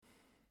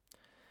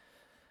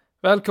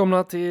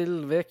Välkomna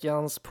till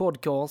veckans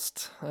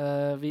podcast.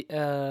 Vi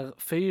är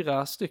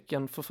 4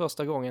 stycken för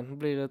första gången. Det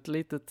blir ett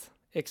litet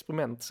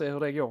experiment, se hur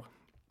det går.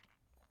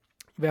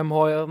 Vem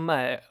har jag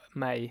med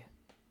mig?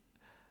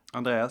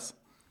 Andreas.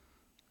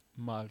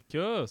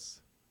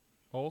 Marcus.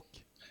 Och?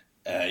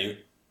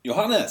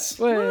 Johannes.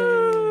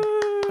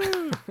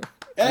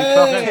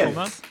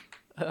 Välkommen.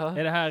 Ja.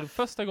 Är det här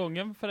första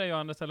gången för dig,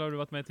 Johannes, eller har du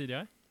varit med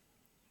tidigare?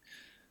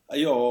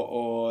 Jag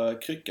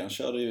och Kryckan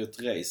körde ju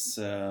ett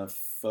race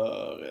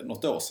för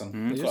något år sedan,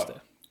 tror Just jag.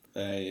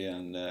 det.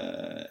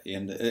 I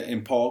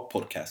en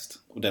parpodcast.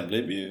 Och den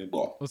blev ju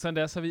bra. Och sen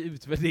dess har vi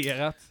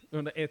utvärderat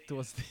under 1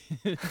 års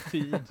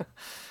tid.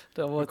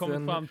 Det har Och varit kommit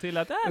en fram till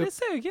att det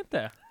sög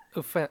inte.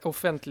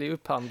 offentlig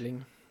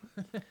upphandling.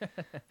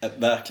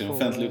 Verkligen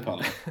offentlig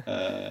upphandling.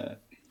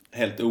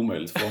 Helt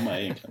omöjligt för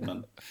mig egentligen,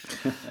 men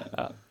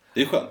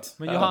det är skönt.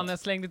 Men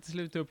Johannes slängde till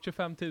slut upp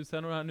 25 000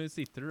 och här, nu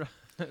sitter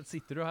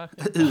du här.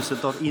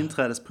 Huset av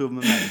inträdesprov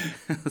med mig.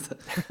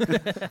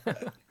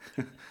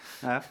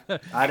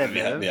 Nej, det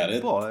blev vi hade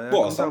bra. ett Jag bra kommer inte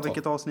ihåg samtal.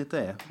 vilket avsnitt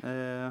det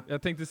är.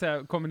 Jag tänkte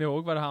säga, kommer ni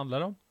ihåg vad det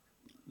handlar om?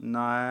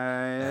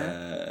 Nej.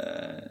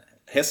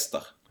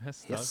 Hästar.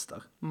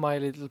 Hästar. My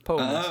Little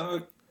Pony.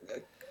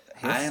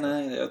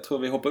 Nej, jag tror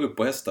vi hoppade upp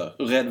på hästar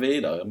och red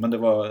vidare. Men det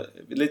var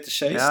lite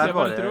tjejs. Ja, Det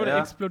var det lite då var det det,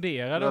 ja.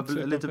 exploderade Det var också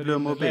lite utanför din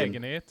Blom och Bing.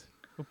 lägenhet.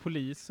 Och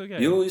polis och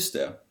grejer. Jo, just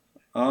det.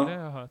 Det har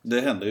Ja, jag hört.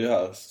 det händer ju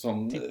här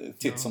som titt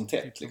Ja, som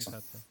titt tätt som liksom.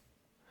 tätt,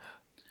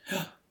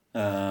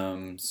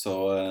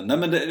 Nej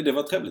men det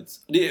var trevligt.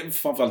 Det är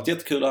framförallt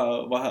jättekul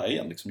att vara här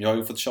igen liksom. Jag har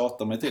ju fått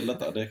tjata mig till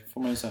detta, det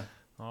får man ju säga.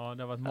 Ja,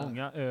 det har varit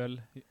många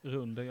öl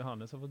runder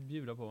Johannes har fått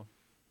bjuda på.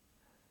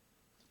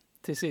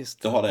 Till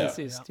sist. Det har det, ja.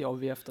 Till sist, ja,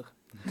 vi efter.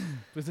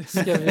 Precis.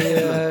 Ska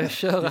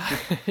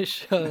vi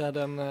köra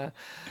den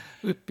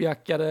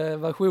uppjackade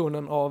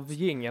versionen av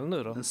jingeln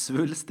nu då? Den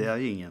svulstiga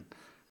jingeln.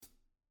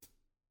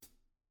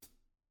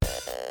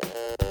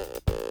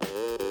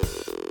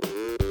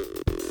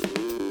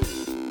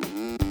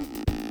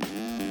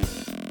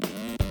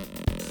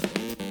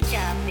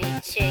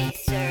 Chubby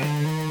Chaser.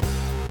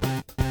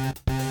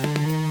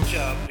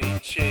 Chubby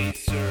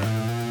Chaser.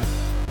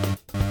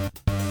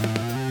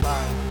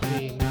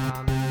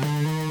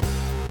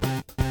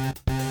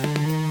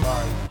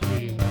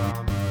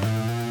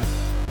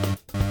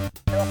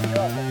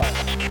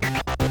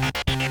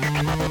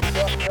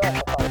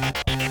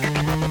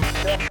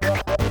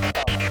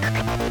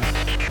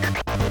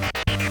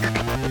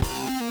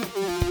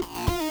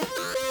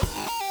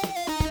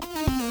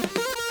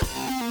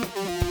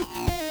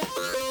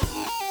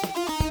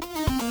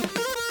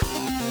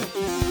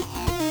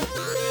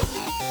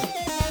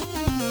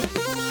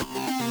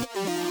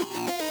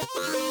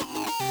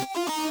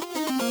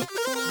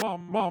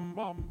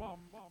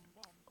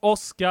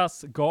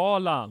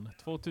 Oscarsgalan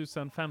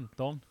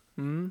 2015.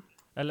 Mm.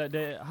 Eller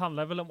det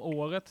handlar väl om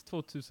året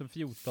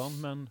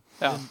 2014, men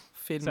Ja, den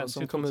filmer sänds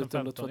som ju kom ut under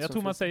 2015. Jag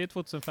tror man säger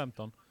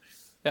 2015.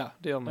 Ja,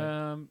 det gör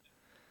man.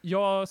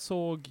 Jag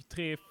såg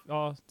 3,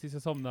 tills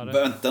jag somnade.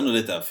 Vänta nu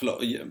lite här,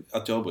 förlåt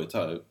att jag avbryter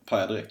här,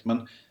 pajar direkt.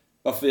 Men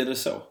varför är det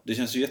så? Det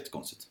känns ju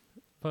jättekonstigt.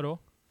 Vadå?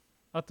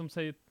 Att de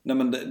säger... Nej,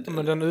 men,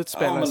 Men den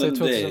utspelar sig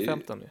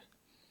 2015 ju.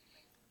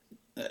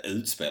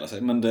 Utspelar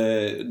sig, men det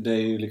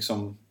är ju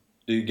liksom,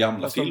 det är ju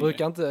gamla Fast de filmer.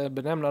 brukar inte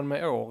benämna den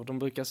med år. De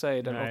brukar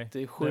säga den Nej,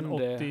 87 den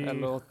 87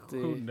 eller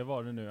 80...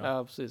 var det nu, ja.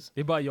 Ja, precis. Det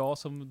är bara jag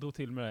som drog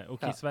till med det. Och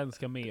Ja. i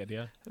svenska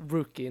medier.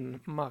 Rookien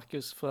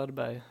Marcus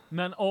Frödberg.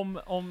 Men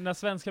om när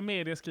svenska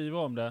medier skriver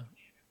om det,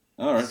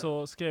 All right.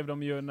 så skrev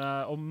de ju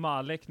om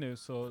Malek nu,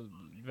 så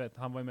du vet,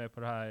 han var ju med på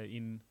det här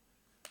in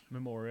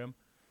memoriam.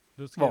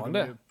 Då skrev Var han de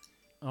det? ju,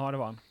 ja, det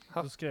var han.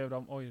 Ha. Då skrev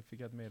de, oj, fick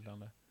jag ett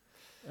meddelande.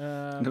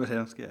 Det var det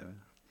de skrev.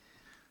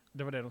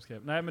 Det var det de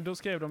skrev. Nej, men då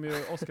skrev de ju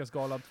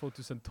Oscarsgalan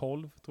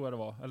 2012, tror jag det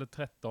var. Eller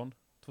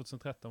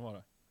 2013 var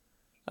det.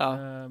 Ja,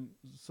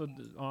 Så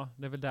ja,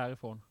 det är väl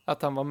därifrån.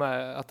 att han var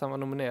med, att han var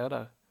nominerad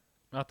där.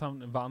 Att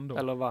han vann då.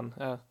 Eller vann,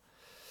 ja.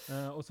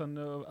 Och sen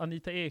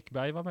Anita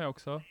Ekberg var med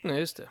också. Nej,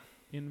 just det.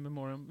 In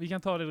memoriam. Vi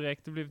kan ta det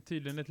direkt. Det blev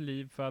tydligen ett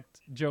liv för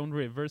att Joan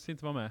Rivers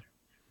inte var med.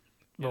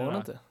 I Var det hon där.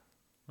 inte?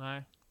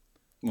 Nej.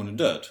 Hon är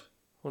död.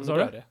 Hon Sa du?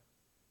 död.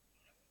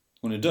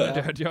 Hon är död.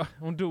 Död, ja.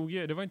 Hon dog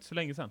ju. Det var inte så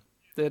länge sedan.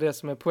 Det är det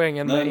som är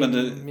poängen Nej, med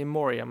men in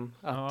memoriam.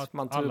 Att Ja, att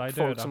man tar alla är upp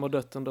folk döda. som har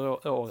dött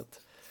under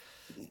året.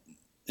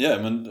 Ja,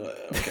 men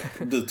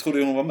okej. Du trodde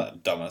ju hon var med,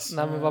 dumbass.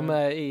 När man var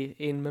med i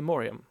in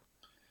memoriam.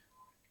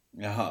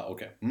 Jaha,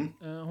 okej.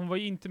 Hon var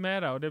ju inte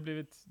med där och det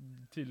blev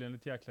tydligen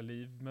ett jäkla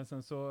liv. Men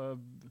sen så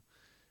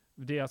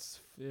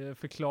deras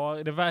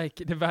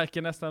det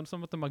verkar nästan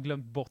som att de har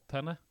glömt bort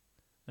henne.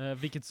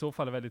 Vilket i så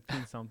fall är väldigt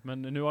pinsamt.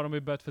 Men nu har de ju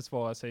börjat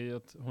försvara sig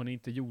att hon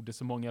inte gjorde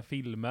så många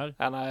filmer.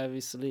 Ja, nej,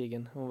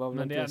 visserligen. Hon var väl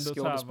Men det är inte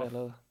ändå så här,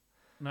 skådespelare.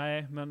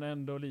 Nej, men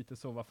ändå lite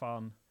så, vad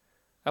fan.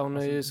 Ja, hon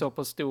är ju alltså- så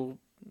pass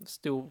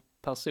stor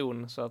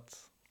person så att...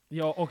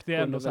 Ja, och det är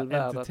Hon ändå är så väl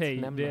här värd att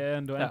nämna. det är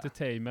ändå Ja.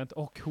 entertainment.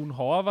 Och hon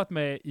har varit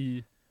med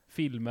i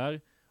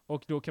filmer.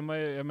 Och då kan man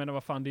ju, jag menar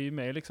vad fan, det är ju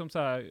med liksom så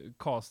här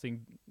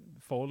casting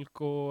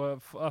folk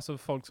och alltså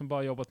folk som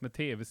bara jobbat med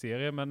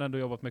tv-serier men ändå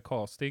jobbat med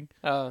casting.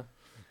 Ja.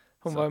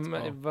 Hon Så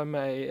var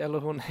med, eller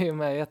hon är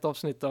med i ett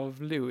avsnitt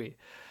av Louis.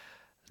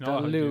 Där Ja,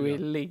 Louis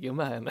ligger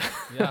med henne.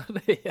 Ja.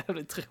 Det är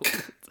jävligt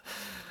roligt.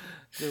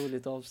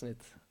 Roligt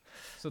avsnitt.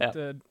 Så Ja. att,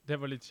 det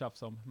var lite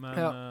tjafs om. Men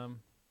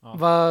ja.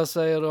 Vad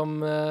säger du om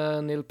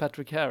Neil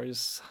Patrick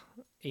Harris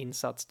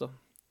insats då?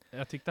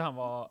 Jag tyckte han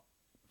var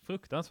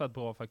fruktansvärt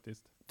bra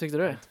faktiskt. Tyckte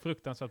du det?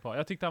 Fruktansvärt bra.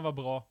 Jag tyckte han var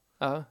bra.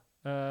 Ja.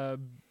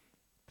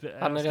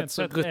 Han är Jag rätt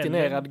ska så inte säga att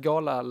rutinerad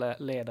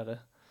galaledare.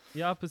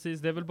 Ja,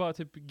 precis. Det är väl bara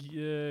typ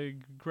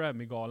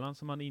Grammy-galan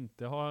som han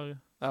inte har.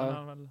 Sen har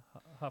han väl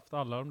haft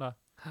alla de där.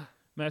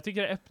 Men jag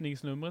tycker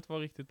öppningsnumret var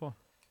riktigt bra.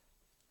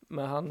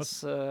 Med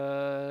hans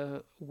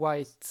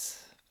white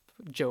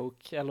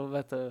joke, eller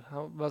vet du,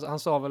 han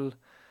sa väl,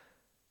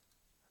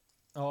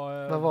 Ja,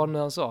 vad var det nu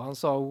han sa? Han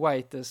sa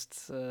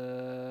whitest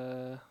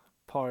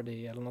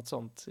party eller något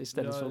sånt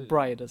istället för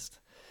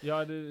brightest.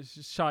 Ja, det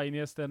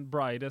shiniest and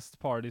brightest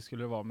party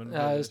skulle det vara, men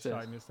Ja, just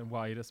det. shiniest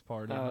and widest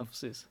party. Ja, Men,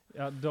 precis.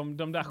 ja, de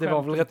där Det var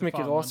skämten väl rätt inte mycket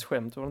fan,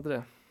 rasskämt, var det inte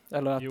det?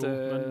 Eller att Jo,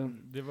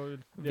 men det var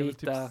väl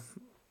vita,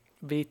 typ,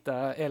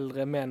 vita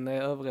äldre män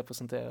är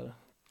överrepresenterade.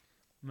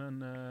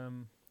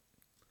 men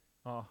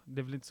ja,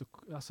 det är väl inte så,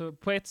 alltså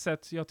på ett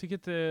sätt, jag tycker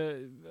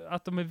inte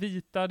att de är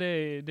vita, det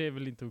är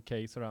väl inte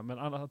okej sådär, men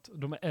att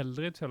de är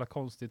äldre är så jävla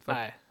konstigt. För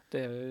Nej,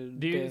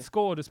 det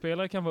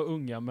skådespelare kan vara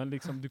unga, men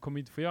liksom du kommer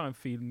inte få göra en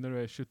film när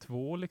du är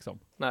 22 liksom.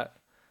 nej,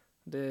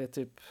 det är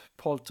typ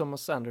Paul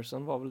Thomas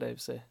Anderson var väl det i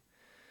sig.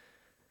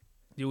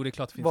 Jo, det är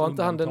klart det finns Var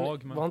inte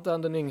undantag, men var inte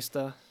han den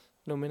yngsta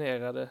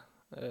nominerade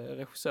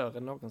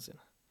regissören någonsin?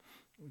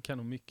 det kan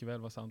nog mycket väl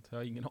vara sant, jag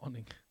har ingen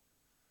aning.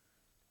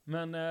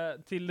 Men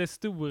till det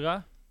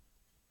stora,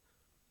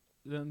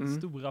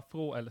 den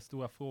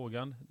stora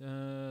frågan.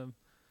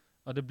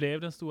 Ja, det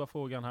blev den stora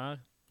frågan här.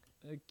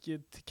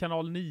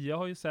 Kanal 9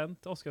 har ju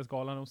sänt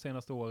Oscarsgalan de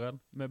senaste åren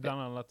med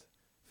bland annat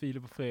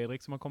Filip och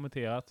Fredrik som har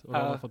kommenterat och de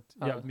har fått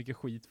jävligt mycket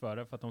skit för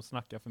det för att de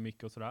snackar för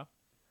mycket och sådär.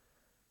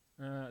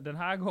 Den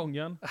här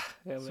gången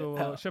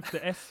så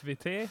köpte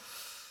SVT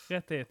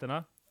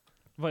rättigheterna.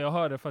 Vad jag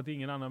hörde för att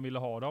ingen annan ville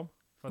ha dem.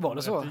 För att Var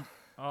det så?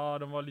 Ja,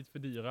 de var lite för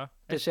dyra.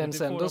 Det känns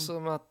får ändå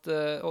som att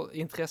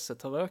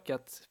intresset har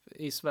ökat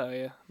i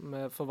Sverige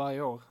för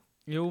varje år.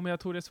 Jo, men jag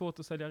tror det är svårt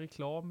att sälja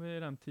reklam i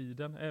den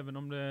tiden, även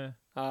om det...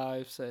 Ja,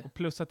 i och för sig.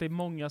 Plus att det är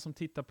många som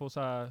tittar på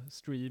så här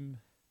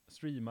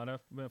streamade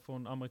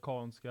från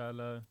amerikanska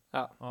eller...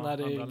 Ja, Ja, nej,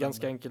 det är andra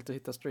ganska länder. enkelt att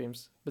hitta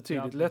streams.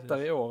 Betydligt precis.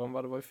 lättare i år än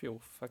vad det var i fjol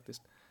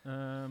faktiskt.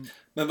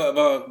 Men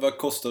vad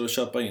kostar det att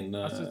köpa in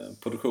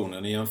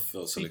produktionen i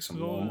jämförelse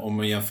liksom, om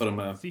man jämför det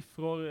med...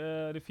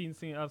 Siffror, det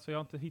finns inga, alltså jag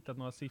har inte hittat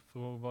några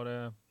siffror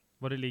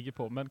vad det ligger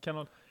på. Men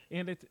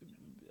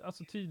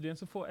alltså tydligen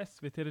så får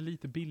SVT det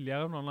lite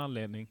billigare av någon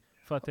anledning.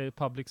 För att det är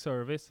public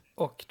service.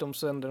 Och de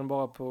sänder den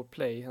bara på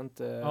Play,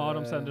 inte... Ja,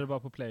 de sänder det bara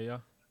på Play,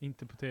 ja.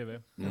 Inte på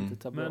TV. Inte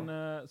tablå.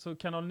 Men så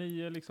Kanal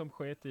 9 liksom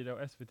sket i det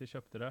och SVT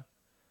köpte det.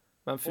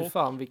 Men fy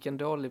fan vilken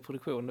dålig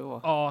produktion det var.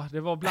 Ja, det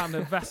var bland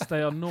det värsta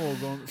jag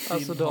någonsin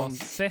Alltså har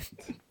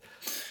sett.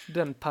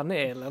 Den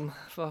panelen,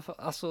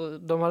 alltså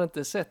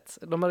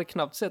de hade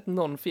knappt sett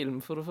någon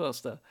film för det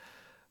första.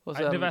 Och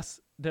sen,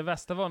 Det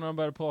värsta var när de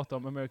började prata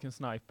om American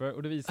Sniper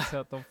och det visade sig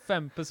att de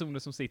 5 personer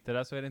som sitter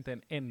där så är det inte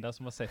en enda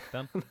som har sett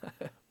den.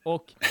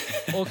 och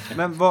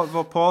Men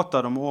vad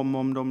pratar de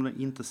om de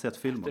inte sett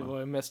filmerna? det var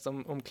ju mest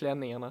om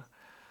klänningarna.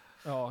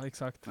 ja,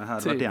 exakt. Men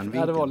här var den Ja, det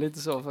vinkeln. var lite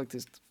så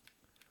faktiskt.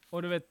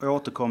 Och du vet, Och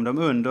återkom de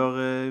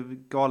under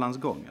galans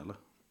gång, eller?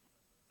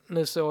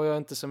 Nu såg jag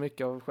inte så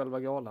mycket av själva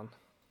galan.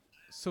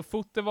 så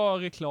fort det var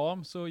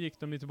reklam så gick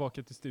de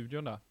tillbaka till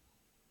studion där.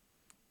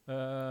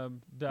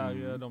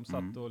 Där de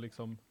satt och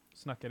liksom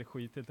snackade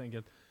skit helt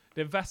enkelt.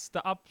 Det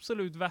värsta,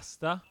 absolut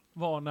värsta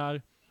var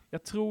när,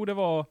 jag tror det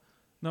var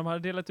när de hade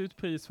delat ut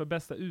pris för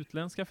bästa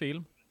utländska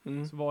film,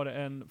 så var det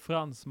en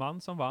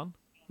fransman som vann.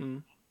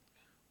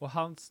 Och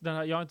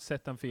jag har inte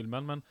sett den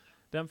filmen, men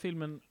den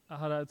filmen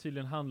hade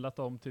tydligen handlat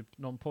om typ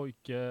någon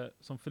pojke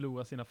som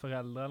förlorar sina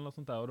föräldrar eller något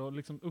sånt där. Och då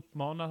liksom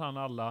uppmanade han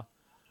alla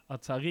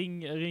att så här,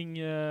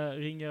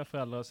 ring era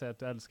föräldrar och säg att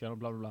du älskar dem och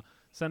bla bla bla.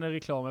 Sen är det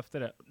reklam efter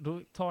det.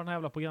 Då tar den här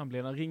jävla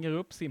programledaren, ringer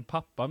upp sin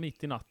pappa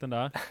mitt i natten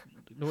där.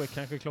 Då är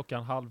kanske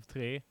klockan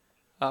 2:30,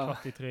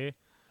 2:45.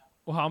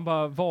 Och han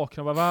bara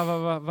vaknar och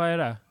bara, vad är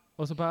det?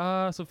 Och så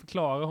bara, så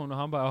förklarar hon och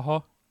han bara,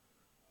 jaha,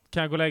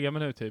 kan jag gå och lägga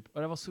mig nu typ?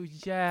 Och det var så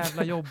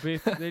jävla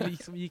jobbigt. Det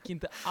liksom gick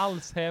inte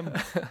alls hem.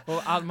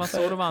 Och man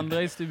såg de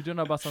andra i studion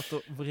där bara satt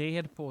och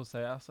vred på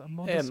sig. Alltså, man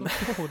mådde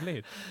så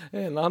dåligt.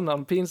 En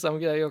annan pinsam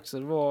grej också,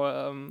 det var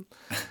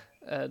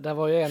där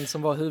var ju en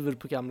som var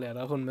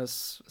huvudprogramledare, hon med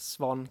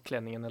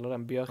svanklänningen eller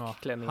den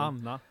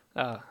björkklänningen. Ja,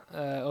 Hanna.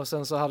 Ja, och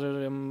sen så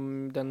hade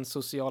de den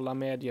sociala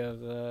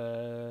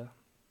medier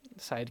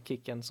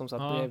sidekicken som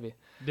satt bredvid.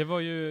 Det var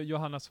ju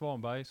Johanna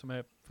Svanberg som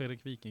är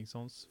Fredrik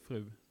Wikingssons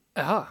fru.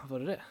 Jaha, var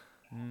det det?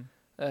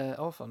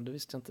 Fan, det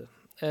visste jag inte.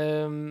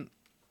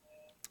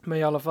 Men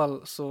i alla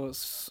fall så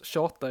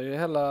tjatar ju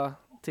hela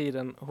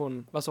tiden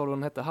hon, vad sa du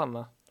hon hette,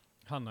 Hanna?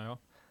 Hanna, ja.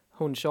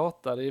 Hon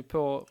tjatade ju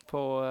på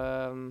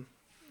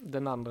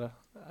den andra.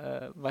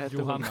 Vad heter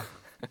Johanna.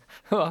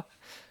 hon? Va?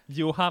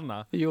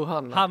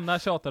 Johanna. Hanna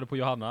tjatade på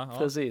Johanna. Ja.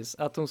 Precis,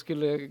 att hon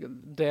skulle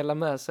dela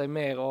med sig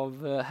mer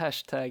av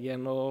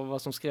hashtaggen och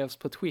vad som skrevs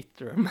på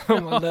Twitter.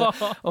 Men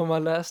om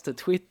man läste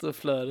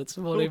Twitterflödet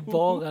så var det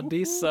bara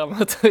dissar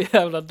med hur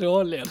jävla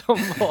dåliga de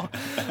var.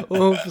 Och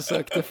hon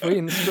försökte få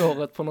in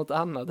spåret på något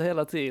annat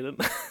hela tiden.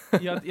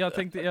 Jag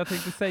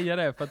tänkte säga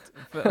det,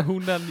 för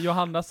hon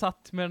Johanna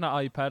satt med den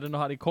här iPaden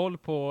och hade koll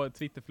på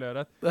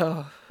Twitterflödet.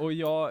 Ja. Och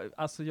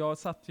jag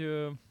satt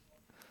ju...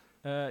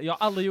 jag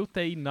har aldrig gjort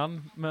det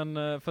innan, men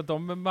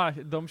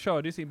för de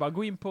körde ju sin, bara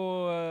gå in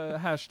på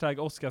hashtag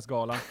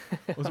Oscarsgalan.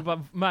 Och så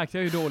bara märkte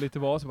jag ju dåligt det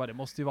var, så bara det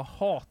måste ju vara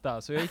hat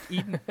där. Så jag gick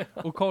in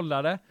och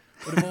kollade,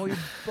 och det var ju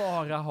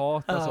bara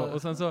hat alltså.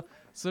 Och sen så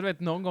du vet,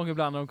 någon gång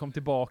ibland när de kom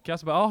tillbaka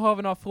så bara, har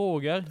vi några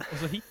frågor? Och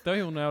så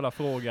hittade hon en jävla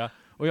fråga.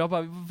 Och jag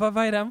bara,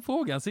 vad är den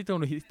frågan? Sitter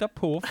hon och hittar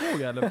på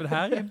frågan? Eller? För det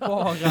här är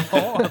bara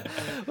hat.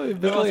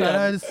 Det var så här, det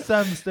här är det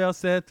sämsta jag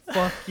sett,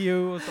 fuck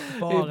you. Och så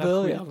bara I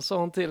början sa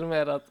hon till och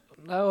med att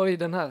oj,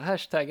 den här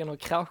hashtaggen har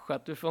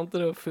kraschat, du får inte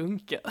det att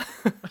funka.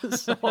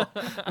 Så,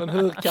 men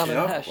hur kan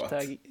en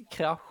hashtag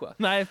krascha?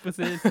 Nej,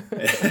 precis.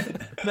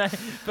 Nej,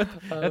 för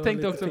jag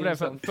tänkte också på det,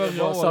 för förra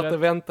jag satt året...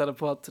 och väntade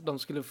på att de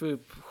skulle få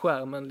upp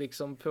skärmen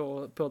liksom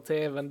på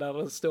tvn där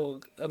det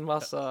står en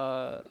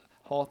massa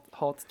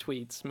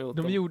hat-tweets mot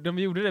dem. De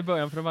gjorde det i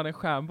början, för de hade en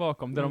skärm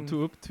bakom där de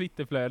tog upp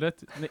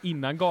Twitterflödet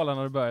innan galan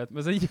hade börjat,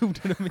 men sen gjorde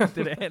de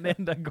inte det en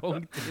enda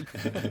gång till.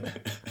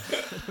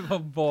 Det var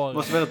bara... Det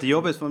måste vara lite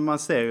jobbigt, för man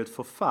ser ju ett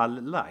förfall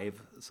live,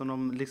 så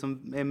de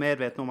liksom är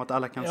medvetna om att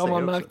alla kan se också. Ja,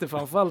 man märkte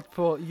framförallt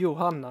på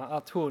Johanna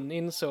att hon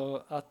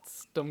insåg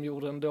att de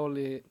gjorde en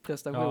dålig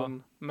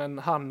prestation, men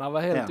Hanna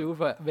var helt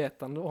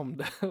ovetande om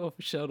det och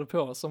körde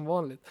på som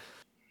vanligt.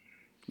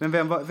 Men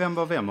vem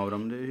var vem av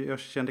dem? Jag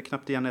kände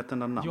knappt igen ett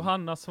enda namn.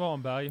 Johanna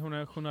Svanberg, hon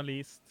är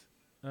journalist.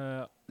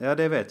 Ja,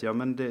 det vet jag,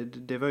 men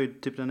det var ju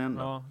typ den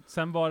enda. Ja,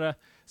 sen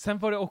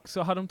var det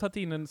också, hade de tagit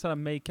in en sån här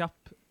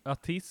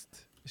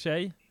make-up-artist,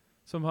 tjej,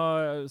 som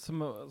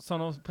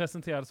de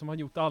presenterade, som har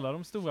gjort alla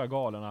de stora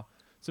galorna.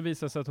 Så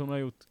visade det sig att hon har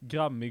gjort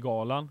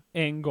Grammy-galan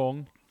en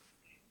gång.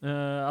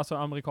 Alltså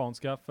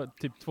amerikanska, för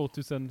typ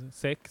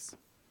 2006.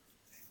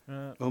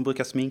 Hon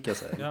brukar sminka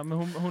sig. Ja, men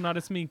hon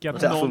hade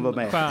sminkat någon någon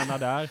stjärna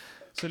där.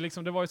 Så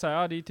liksom det var ju så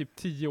här, det är typ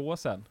 10 år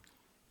sedan.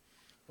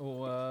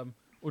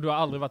 Och du har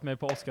aldrig varit med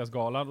på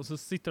Oscarsgalan. Och så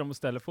sitter de och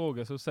ställer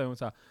frågor, så säger hon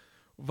så här.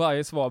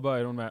 Varje svar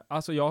börjar hon med,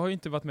 alltså jag har ju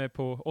inte varit med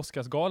på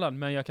Oscarsgalan,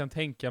 men jag kan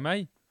tänka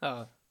mig.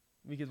 Ja.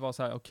 Vilket var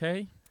så här,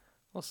 okej.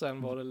 Och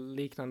sen var det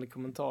liknande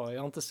kommentarer.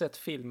 Jag har inte sett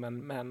filmen,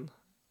 men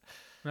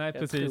Nej, jag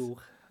precis. tror...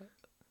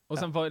 Och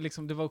sen var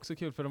liksom, det var också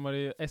kul, för de hade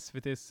ju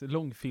SVT:s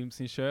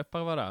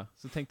långfilmsinköpare var där.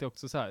 Så tänkte jag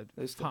också så här,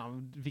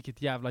 fan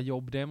vilket jävla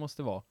jobb det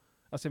måste vara.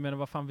 Alltså jag menar,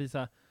 vad fan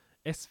visar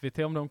SVT,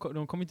 om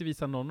de kommer inte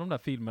visa någon av de där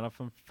filmerna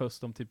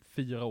först om typ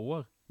 4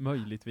 år,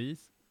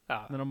 möjligtvis.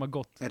 Ja. När de har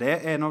gått... Är det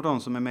en av dem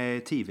som är med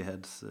i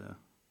TV-Heads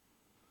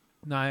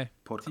Nej,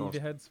 podcast?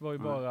 TV-Heads var ju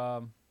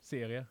bara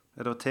serier.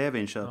 Är det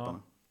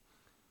TV-inköparna?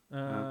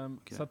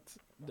 Okay. Så att,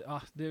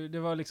 det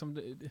var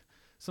liksom...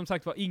 Som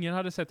sagt var, ingen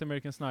hade sett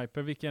American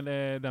Sniper, vilken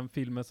är den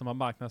filmen som har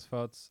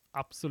marknadsförts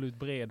absolut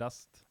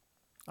bredast.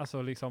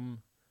 Alltså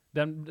liksom,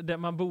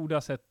 den man borde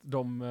ha sett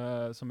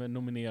de som är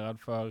nominerad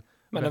för.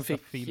 Men den bästa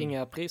fick film.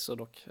 inga priser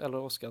dock, eller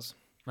Oscars.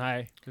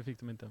 Nej, det fick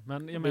de inte.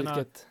 Men jag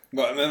Vilket...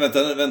 menar... Men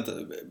vänta.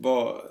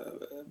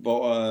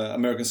 Var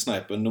American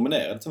Sniper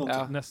nominerad till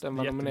någonting? Ja, den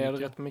var nominerad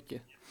rätt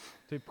mycket.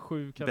 Typ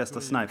 7 kategorier.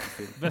 Bästa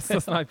sniperfilm.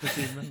 Bästa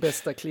sniperfilmen.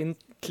 Bästa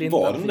Clintan.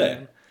 Var den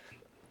det?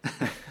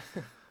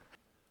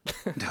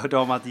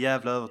 De har ett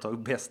jävla övertag.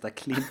 Bästa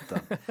Clintan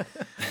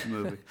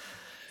movie.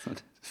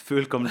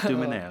 Fullkomligt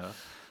dominerar.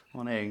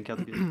 Har en egen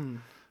kategori.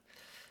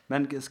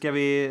 Men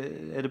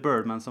är det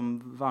Birdman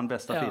som vann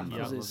bästa film?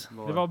 Ja, precis.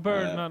 Det var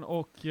Birdman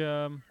och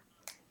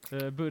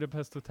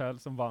Budapest Hotel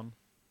som vann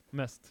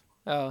mest.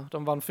 Ja,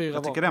 de vann 4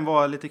 Jag tycker den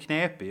var lite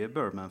knepig,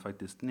 Birdman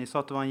faktiskt. Ni sa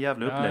att det var en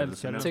jävla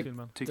upplevelse. Jag älskar den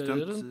filmen. Tyckte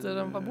inte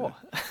den var bra?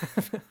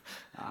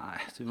 Nej,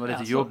 det var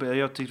lite jobbigt.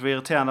 Jag tyckte det var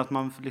irriterande att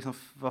man liksom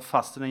var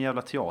fast i den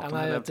jävla teatern.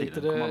 Nej, jag tyckte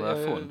jag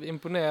är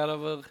imponerad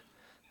över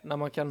när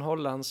man kan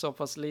hålla en så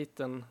pass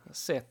liten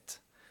set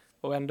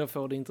och ändå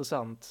få det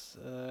intressant.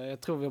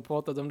 Jag tror vi har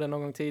pratat om det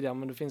någon gång tidigare,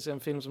 men det finns en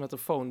film som heter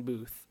Phone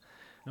Booth.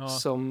 Ja.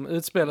 Som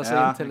utspelar sig i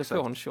en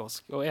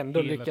telefonkiosk och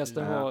ändå lyckas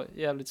den vara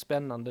jävligt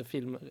spännande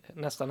film,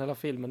 nästan hela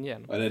filmen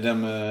igen. Ja, det är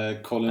den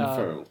med Colin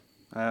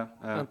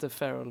Farrell. Inte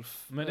Farrell.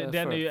 Men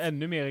den är ju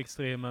ännu mer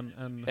extrem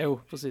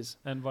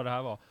än vad det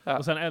här var. Ja.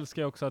 Och sen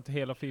älskar jag också att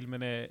hela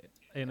filmen är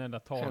en enda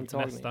tagning.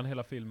 Nästan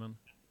hela filmen.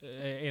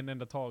 En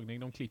enda tagning.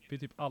 De klipper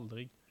typ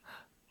aldrig.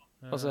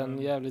 Och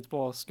sen jävligt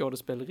bra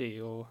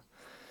skådespeleri och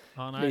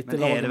men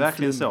är det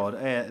verkligen så?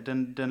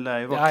 Den lär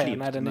ju vara klippt.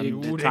 Nej, den är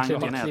ju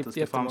tanken är att det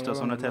ska framstå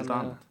som något helt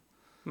annat.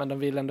 Men de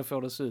vill ändå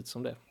få det se ut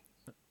som det.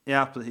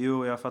 Ja,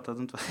 jo, jag fattar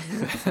inte.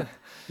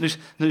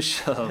 nu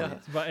kör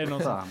vi. Bara är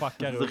någon som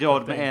fuckar upp.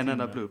 Råd med en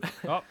enda blubb.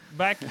 Ja,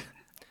 back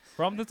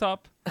from the top.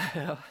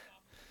 Ja.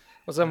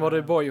 Och sen var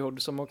det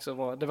Boyhood som också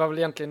var. Det var väl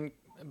egentligen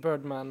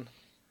Birdman.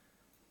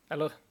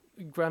 Eller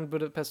Grand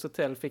Budapest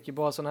Hotel fick ju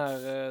bara sån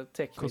här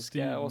tekniska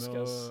Kostym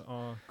Oscars,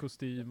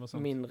 kostym och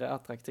sånt. mindre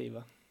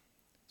attraktiva.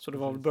 Så det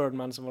var väl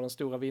Birdman som var den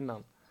stora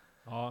vinnaren.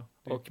 Ja,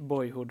 det, Och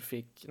Boyhood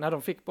fick,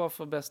 de fick bara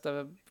för bästa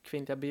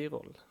kvinnliga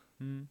biroll.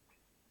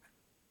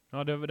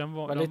 ja, den Det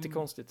var var lite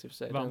konstigt i och för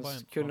sig. vann Den bara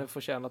en, kunde ja.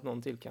 förtjänat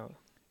någon till kanske.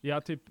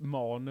 Ja, typ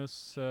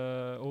manus,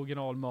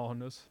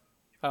 originalmanus.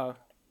 Ja,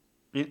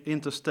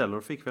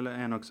 Interstellar fick väl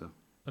en också?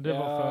 Ja, det Ja,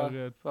 var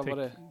för vad var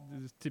det?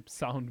 typ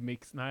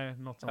soundmix. Nej,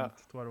 något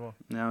sånt tror jag det var.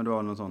 Ja, men det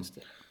var något sånt. just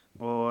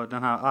det. Och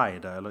den här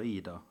Aida, eller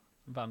Ida,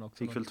 Vann också.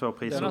 fick något. väl 2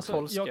 priser. Den Men alltså-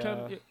 alltså,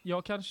 polska-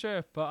 jag kan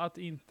köpa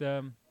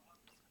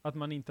att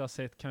man inte har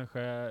sett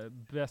kanske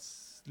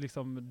bäst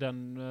liksom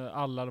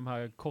alla de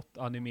här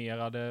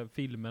kortanimerade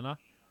filmerna.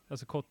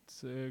 Alltså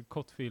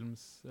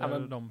kortfilms Ja,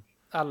 men de.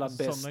 Alla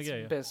Såna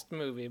grejer. best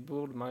movie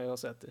borde man ju ha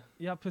sett det.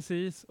 Ja,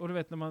 precis. Och du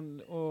vet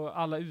och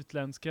alla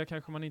utländska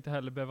kanske man inte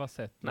heller behöver ha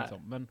sett Nej.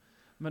 liksom.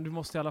 Men du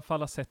måste i alla fall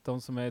ha sett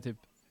de som är typ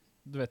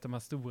du vet de här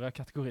stora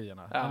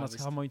kategorierna. Ja, Annars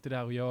visst. har man ju inte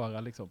där att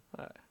göra liksom.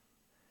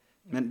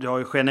 Men det har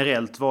ju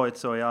generellt varit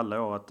så i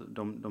alla år att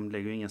de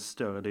lägger ingen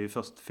större. Det är ju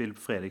först Filip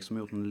Fredrik som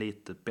gjort en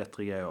lite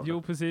bättre grej av det.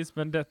 Jo, precis,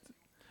 men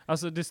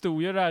det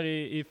stod ju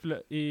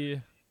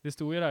där det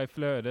stod ju där i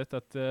flödet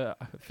att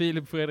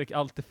Filip Fredrik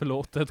alltid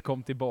förlåtet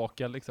kom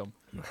tillbaka liksom.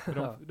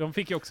 För de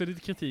fick ju också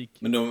lite kritik.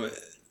 Men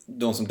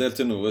de som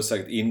deltog nu var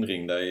säkert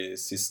inringda i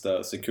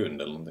sista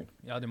sekund eller någonting.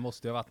 Ja, det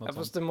måste ju ha varit något Ja,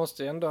 fast sånt. det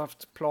måste ju ändå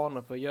haft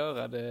planer på att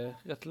göra det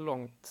rätt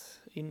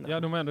långt innan. Ja,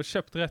 de har ändå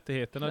köpt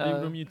rättigheterna. Det Ja.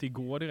 gjorde de ju inte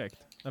igår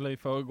direkt. Eller i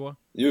förrgår.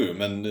 Jo,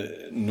 men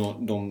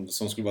de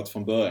som skulle varit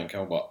från början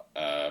kanske bara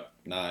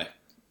nej,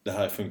 det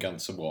här funkar inte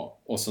så bra.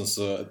 Och sen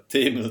så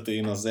 10 minuter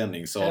innan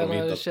sändning så har Ja, de men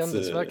hittat... det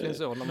kändes verkligen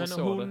så när man Men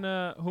såg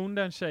det. hon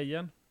den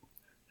tjejen,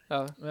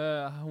 Ja.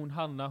 hon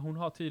Hanna, hon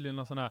har tydligen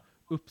en sån här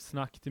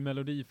uppsnack till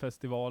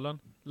Melodifestivalen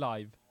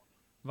live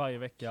varje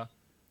vecka.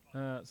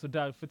 Så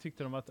därför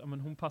tyckte de att men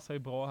hon passar ju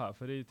bra här,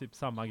 för det är ju typ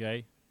samma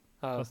grej.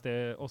 Ja. Fast det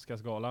är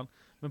Oscarsgalan.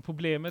 Men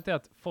problemet är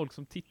att folk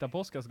som tittar på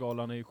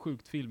Oscarsgalan är ju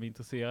sjukt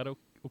filmintresserade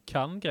och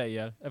kan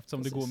grejer eftersom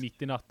Precis. det går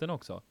mitt i natten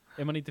också.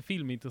 Är man inte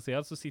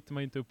filmintresserad så sitter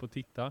man ju inte upp och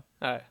tittar.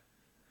 Nej.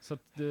 Så att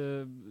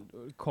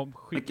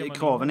skickar man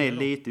Kraven in är det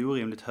då. lite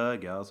orimligt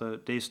höga. Alltså,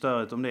 det är ju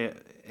störigt om det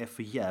är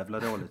för jävla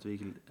dåligt,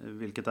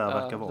 vilket det här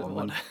verkar det vara. var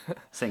Men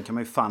sen kan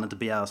man ju fan inte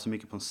begära så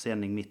mycket på en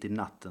sändning mitt i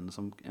natten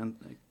som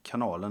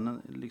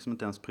kanalen liksom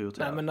inte ens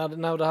prioriterar. Nej,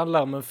 men när det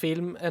handlar om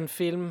en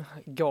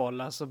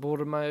filmgala så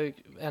borde man ju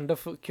ändå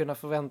kunna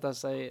förvänta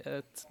sig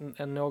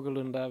en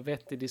någorlunda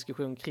vettig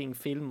diskussion kring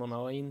filmerna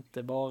och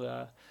inte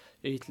bara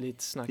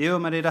ytligt snack. Jo,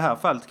 men i det här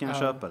fallet kan jag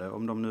Ja. köpa det.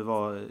 Om de nu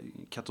var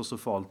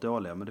katastrofalt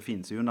dåliga. Men det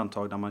finns ju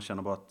undantag där man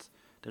känner bara att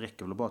det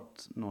räcker väl bara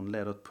att någon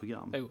leder ett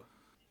program. Jo.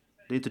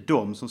 Det är inte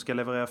de som ska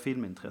leverera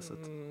filmintresset.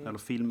 Eller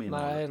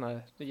filminnehållet.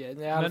 Nej.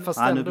 Men- Fast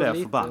Nej, nu ändå blir jag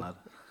lite förbannad.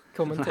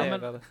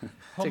 kommenterade.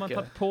 Har man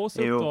tycker tagit på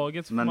sig Jo,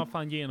 uppdraget så får men- man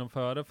fan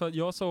genomföra det. För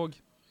jag såg,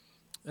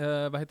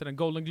 vad heter den,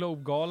 Golden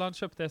Globe-galan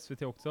köpte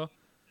SVT också.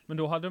 Men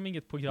då hade de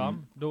inget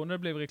program. Då när det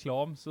blev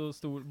reklam så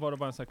var det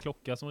bara en sån här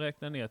klocka som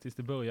räknade ner tills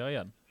det börjar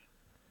igen.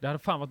 Det hade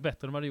fan varit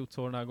bättre om de hade gjort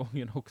så den här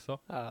gången också.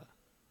 Ja,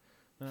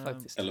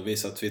 faktiskt. Eller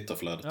visa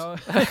Twitterflödet. Ja,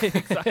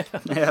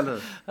 exakt.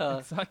 Eller? Ja.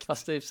 exakt.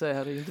 Fast det i och för sig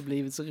hade det inte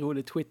blivit så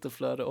roligt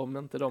Twitterflöde om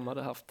inte de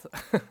hade haft.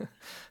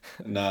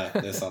 Nej,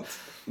 det är sant.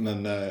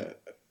 Men,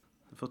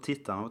 För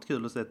tittarna var det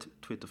kul att se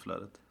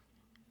Twitterflödet.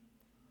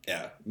 ja,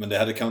 men det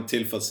hade kanske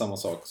tillfört samma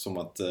sak som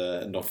att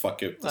de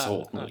fuckar upp det så Nej,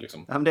 hårt nu nej.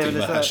 liksom. Ja, men det är Till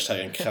väl och med så här-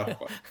 hashtaggen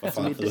kraschar. Vad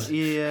fan,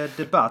 I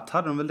debatt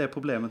hade de väl det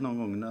problemet någon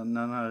gång när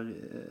den här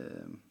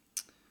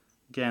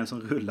grejen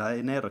som rullade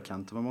i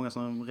nederkant. Det var många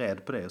som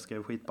red på det och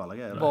skrev skitballa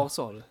grejer där. Var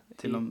sa du?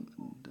 Till de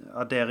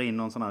addera in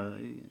någon sån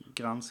här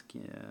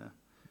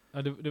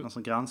Ja, någon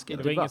som granskar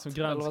det det. var ingen debatt, som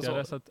eller vad sa granskade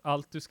du? så att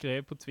allt du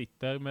skrev på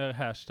Twitter med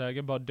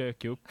hashtaggen bara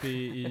dök upp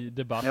i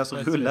debatt. Ja, så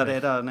rullade det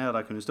där nere,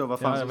 där kunde det stå vad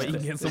fan Ja, det som var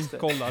helst. ingen som Just det.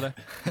 kollade.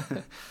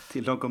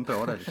 Till de kom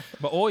på det.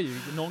 Bara, oj,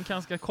 någon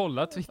kanske ska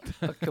kolla Twitter.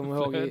 Jag kommer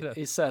ihåg Flödet.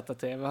 i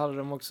ZTV hade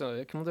de också,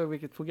 jag kommer inte ihåg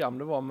vilket program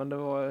det var, men det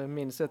var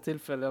minst ett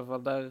tillfälle i alla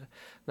fall där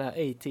när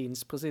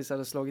A-Teens precis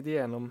hade slagit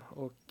igenom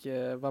och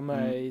var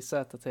med i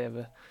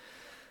ZTV.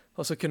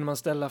 Och så kunde man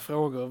ställa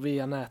frågor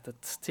via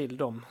nätet till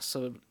dem,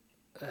 så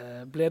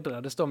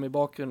bläddrades de i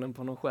bakgrunden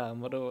på någon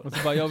skärm och då... Och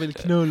så bara, jag vill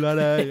knulla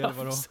dig. Ja, Eller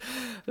vadå?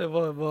 det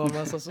var bara en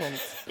massa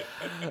sånt.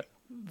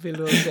 Vill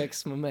du ha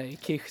sex med mig?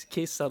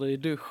 Kissar du i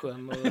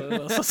duschen?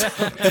 Och massa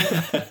sånt.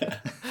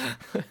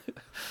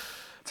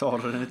 Tar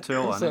du den i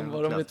tvåan? Och sen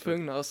var de ju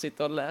tvungna att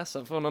sitta och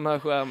läsa från den här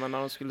skärmen när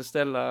de skulle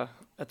ställa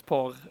ett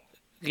par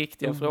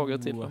riktiga frågor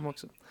till dem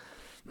också.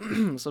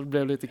 Så det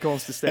blev lite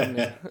konstig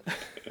stämning.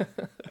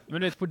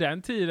 Men du vet, på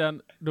den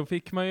tiden, då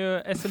fick man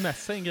ju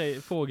smsa en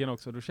grej, frågan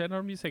också. Då tjänar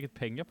de ju säkert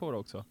pengar på det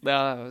också.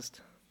 Ja,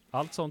 visst.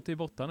 Allt sånt är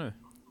borta nu.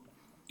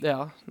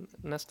 Ja,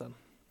 nästan.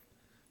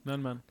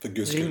 Men, för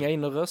guds skull. Ringa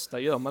in och rösta,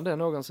 gör man det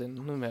någonsin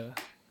numera?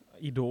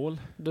 Idol,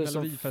 Du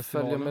som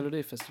Melodifestivalen. följer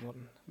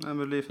Melodifestivalen. Nej,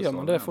 men det är Gör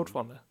man det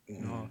fortfarande?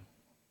 Ja.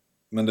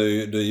 Men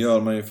det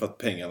gör man ju för att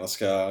pengarna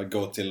ska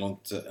gå till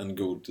en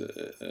god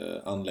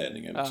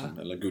anledning liksom,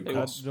 eller god Ja,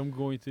 cause. de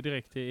går inte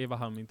direkt till Eva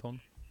Hamilton,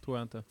 tror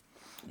jag inte.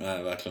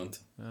 Nej, verkligen inte.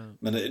 Ja.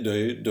 Men då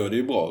är det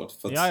ju bra.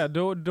 För att, Ja,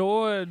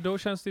 då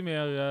känns det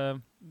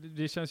mer...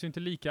 Det känns ju inte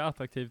lika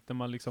attraktivt när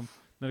man liksom...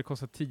 När det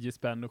kostar 10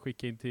 spänn och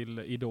skicka in till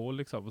Idol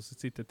liksom. Och så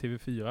sitter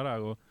TV4 där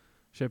och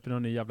köper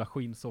någon ny jävla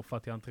skinnsoffa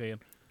till entrén.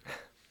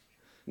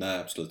 Nej,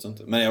 absolut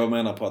inte. Men jag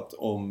menar på att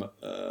om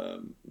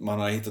man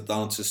har hittat ett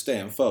annat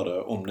system för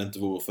det, om det inte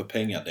vore för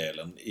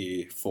pengadelen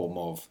i form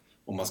av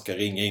om man ska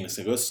ringa in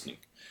sin röstning.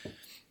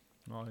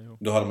 Ja, jo.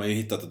 Då hade man ju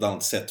hittat ett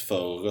annat sätt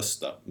för att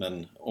rösta.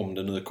 Men om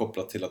det nu är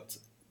kopplat till att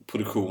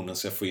produktionen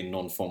ska få in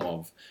någon form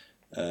av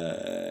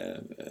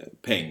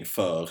peng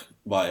för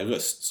varje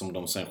röst som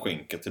de sen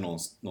skänker till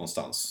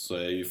någonstans, så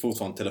är ju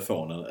fortfarande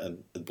telefonen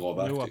ett bra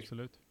verktyg. Jo,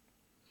 absolut.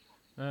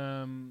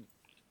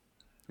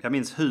 Jag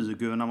minns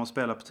Hugo när man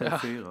spelade på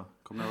TV4.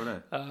 Kommer du ihåg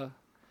det? Ja.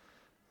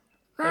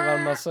 Det var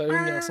en massa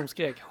ungar som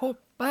skrek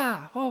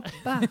hoppa,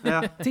 hoppa,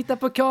 Ja. titta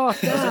på kartan,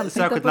 titta på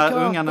Särskilt när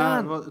kartan.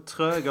 ungarna var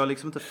tröga och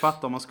liksom inte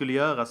fattade vad man skulle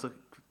göra, så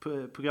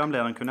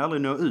programledaren kunde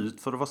aldrig nå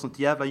ut för det var sånt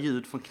jävla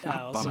ljud från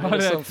Ja, och så knapparna. var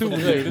det som som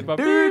fördröjning.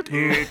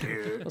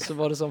 bara... Och så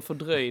var det som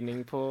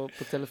fördröjning på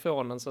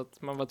telefonen så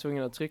att man var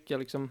tvungen att trycka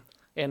liksom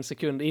 1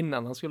 sekund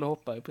innan han skulle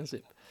hoppa i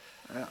princip.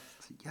 Ja,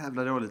 så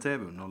jävla dålig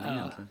tv-underhållning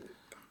egentligen.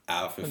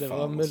 Ja, för Men det fan.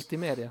 var alltså.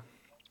 multimedia.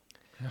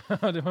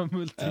 Ja, det var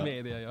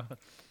multimedia, ja.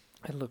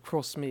 Eller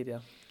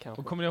crossmedia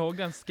kanske. Och kommer ni ihåg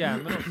den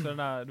scammen också? Den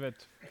där, du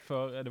vet,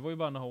 det var ju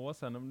bara några år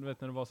sedan. Du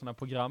vet när det var sådana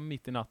program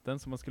mitt i natten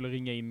som man skulle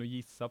ringa in och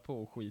gissa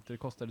på och skit. Det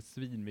kostade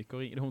svinmycket att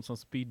ringa. Det är hon som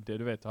spydde,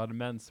 du vet, och hade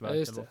mensvärk Ja,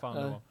 just eller vad det.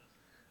 fan det var.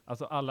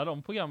 Alltså alla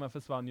de programmen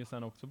försvann ju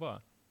sen också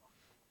bara.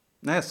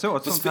 Nej, jag såg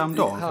ett sånt Fast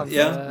häromdagen. Han,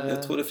 faktiskt. Ja,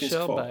 jag tror det finns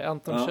Körberg, kvar.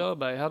 Anton Ja.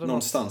 Körberg hade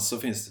Någonstans så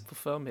finns det. på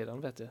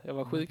förmiddagen, vet jag. Jag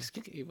var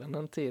sjukskriven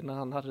en tid när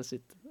han hade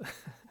sitt...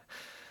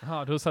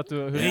 Ja, då satt du,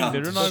 hur Ja, ringde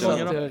du Så några att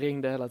gånger då? jag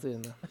ringde hela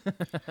tiden.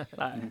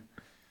 Nej.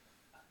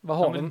 Vad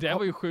Ja, har men de? det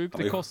var ju sjukt, Ja,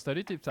 det vi- kostade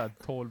ju typ så här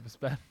 12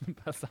 spänn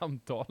per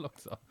samtal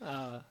också.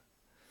 Ja.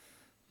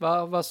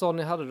 Vad sa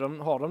ni,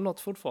 har de något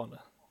fortfarande?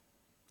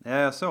 Ja,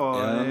 jag såg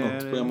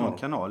något program har någon de.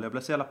 kanal. Jag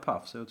blev så jävla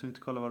paff så jag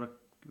tänkte kolla vad det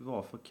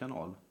var för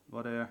kanal.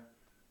 Var det...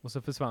 Och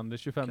så försvann det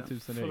 25 000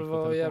 För det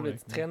var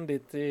jävligt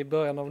trendigt i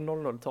början av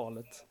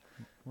 00-talet.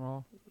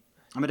 Ja.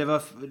 Ja, men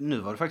nu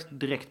var det faktiskt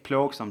direkt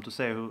plågsamt att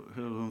se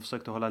hur hon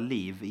försökte hålla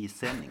liv i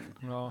sändningen.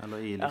 Ja. Eller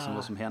i liksom Ah.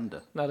 vad som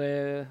hände. När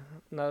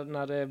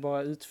det är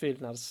bara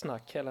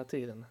utfyllnadssnack hela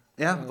tiden.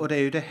 Ja, och det är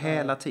ju det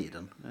hela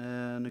tiden.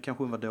 Nu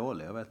kanske hon var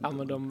dålig, jag vet inte.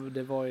 Ja, men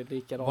det var ju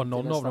likadant. Var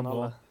någon i av nästan dem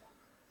bra? alla.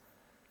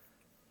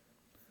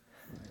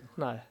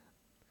 Nej.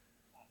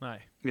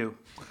 Nej. Jo.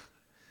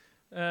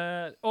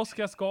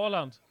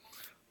 Oscarsgalan.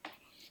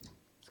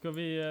 Ska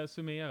vi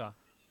summera?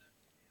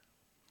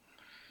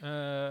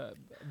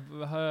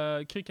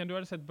 Kryckan, du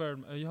hade sett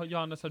Birdman.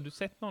 Johannes, har du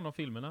sett någon av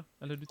filmerna?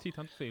 Eller du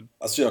tittar inte på film?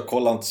 Alltså jag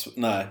kollar inte...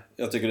 Nej,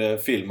 jag tycker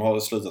film har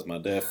det slutat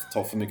med. Det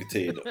tar för mycket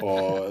tid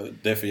och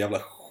det är för jävla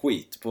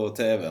skit på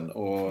tvn.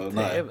 Och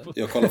nej,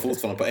 jag kollar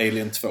fortfarande på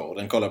Alien 2.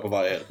 Den kollar jag på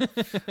varje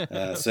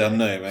helg. Så jag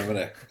nöjer mig med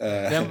det.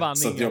 Den vann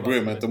så att inga jag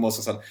bryr mig Oscar. inte om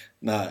Oscarsgalan.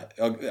 Nej,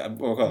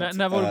 vad skönt.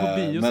 När var du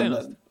på bio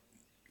senast?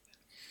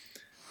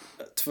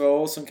 2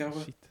 år sedan kanske.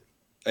 Shit.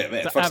 Jag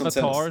vet Så faktiskt inte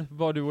senast. Avatar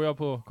var du och jag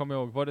på, kommer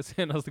jag ihåg. Var det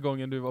senaste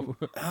gången du var på?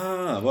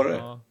 Var det det?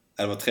 Ja.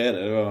 Det var 3D.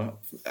 Det var...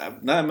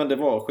 Nej, men det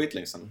var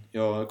skitlänge sedan.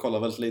 Jag kollar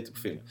väldigt lite på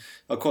film.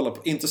 Jag kollar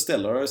på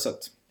Interstellar har jag sett.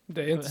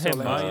 Det är inte så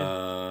Hemma. länge.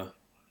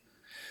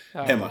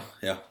 Ja. Hemma,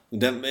 ja.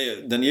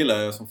 Den gillar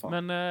jag som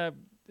fan.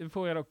 Men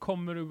fråga då,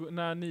 kommer du,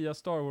 när nya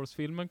Star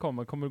Wars-filmen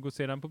kommer du gå och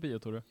se den på bio,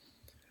 tror du?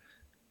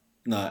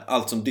 Nej,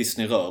 allt som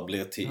Disney rör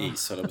blir till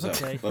is, höll jag på att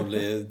säga. Okej. Vad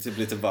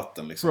blir till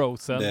vatten liksom.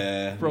 Frozen.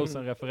 Det-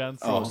 Frozen-referens.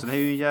 Ja. Så det är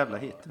ju en jävla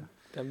hit.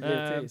 Den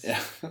blir tis.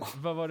 Ja.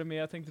 Vad var det mer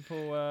jag tänkte på?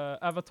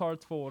 Avatar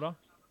 2 då?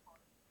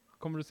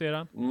 Kommer du se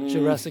den?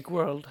 Jurassic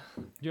World.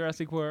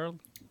 Jurassic World?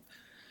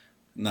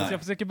 Nej. Alltså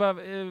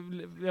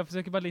jag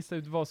försöker bara lista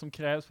ut vad som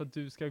krävs för att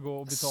du ska gå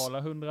och betala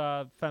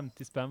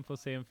 150 spänn för att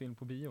se en film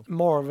på bio.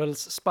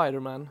 Marvels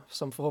Spider-Man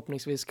som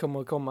förhoppningsvis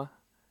kommer att komma.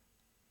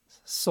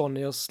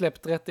 Sony har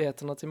släppt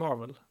rättigheterna till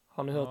Marvel.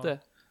 Har ni hört Ja. det?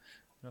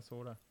 Jag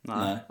såg det.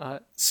 Nej. Nej.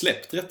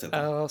 Släppt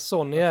rättigheter?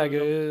 Sony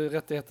äger ju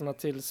rättigheterna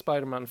till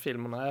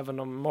Spider-Man-filmerna, även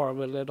om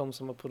Marvel är de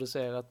som har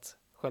producerat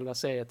själva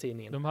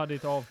serietidningen. De hade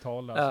ett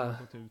avtal där Ja. som de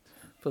fått ut.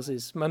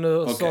 Precis, men nu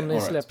har Okej, Sony all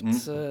right.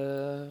 släppt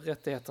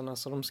rättigheterna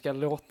så de ska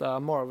låta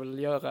Marvel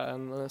göra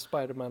en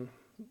Spider-Man,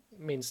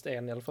 minst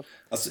en i alla fall.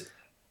 Alltså,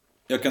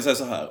 jag kan säga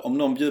så här. Om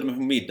någon bjuder mig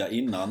på middag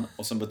innan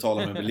och sen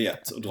betalar mig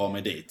biljett och drar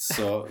mig dit,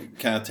 så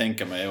kan jag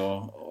tänka mig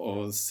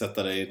och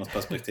sätta det i något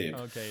perspektiv.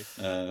 Okej.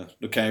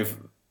 Då kan jag ju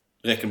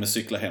räcka med att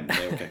cykla hem,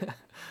 det är okej.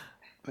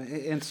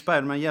 Är inte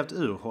Spider-Man jävligt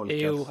urholkad?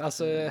 Jo,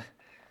 alltså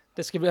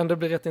det ska ändå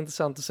bli rätt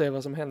intressant att se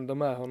vad som händer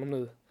med honom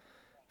nu.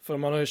 För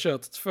man har ju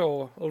kört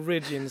 2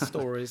 origin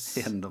stories.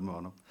 Händer med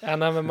honom. Ja,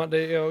 nej, men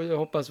jag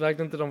hoppas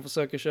verkligen inte de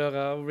försöker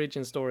köra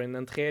origin storyn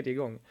en 3:e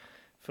gång.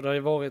 För det har ju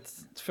varit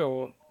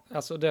 2,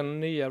 alltså den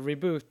nya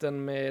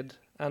rebooten med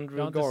Andrew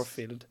Jag har inte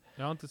Garfield.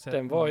 Jag har inte sett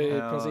Den var ju i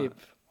Ja. princip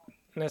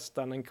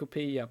nästan en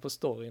kopia på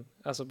storyn.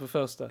 Alltså på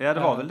första. Ja, det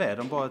var väl det.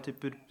 De bara typ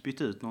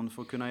bytte ut någon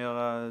för att kunna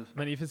göra...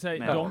 Men i och för sig,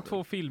 Nej, de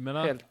två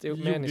filmerna Helt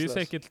gjorde ju meningslös.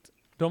 säkert...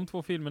 De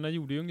två filmerna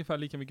gjorde ju ungefär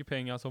lika mycket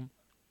pengar som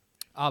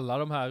alla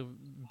de här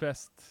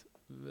bäst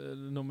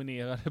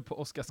nominerade på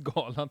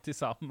Oscarsgalan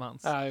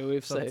tillsammans. Ja, jo, i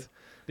och för Så sig. att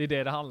det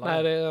är det handlar Nej,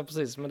 om. det är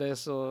precis, men det är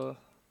så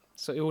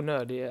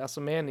onödig,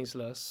 alltså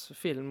meningslös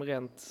film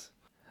rent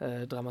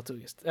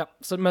dramaturgiskt. Ja,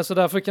 så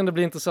därför kan det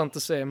bli intressant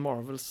att se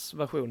Marvels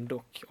version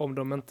dock, om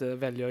de inte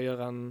väljer att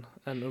göra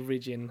en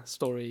origin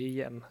story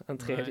igen en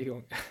tredje Nej.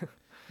 gång.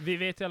 Vi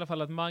vet i alla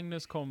fall att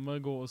Magnus kommer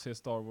gå och se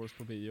Star Wars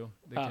på bio.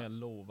 Det kan jag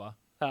lova.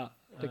 Ja,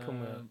 det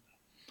kommer jag.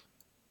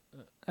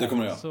 Det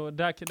kommer jag. Så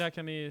där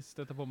kan ni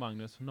stöta på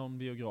Magnus. Någon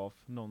biograf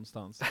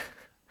någonstans.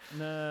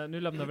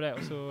 Nu lämnar vi det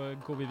och så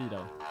går vi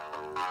vidare.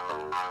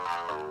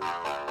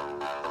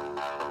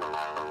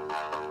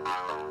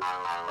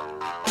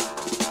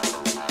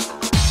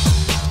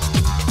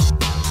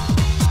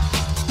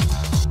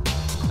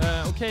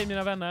 Okej,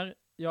 mina vänner.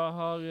 Jag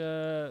har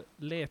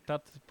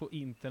letat på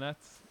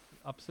internet.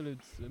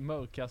 Absolut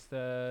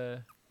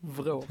mörkaste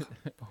Vrår.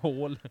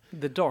 hål.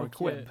 The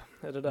Dark Och, Web.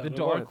 Är det där The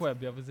det har Dark varit?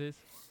 Web, ja precis.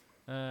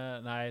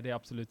 Nej, det är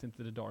absolut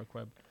inte The Dark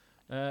Web.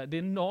 Det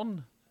är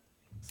någon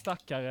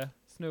stackare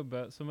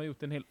snubbe som har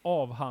gjort en hel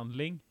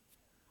avhandling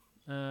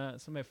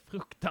som är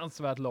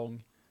fruktansvärt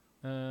lång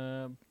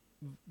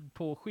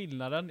på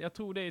skillnaden. Jag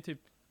tror det är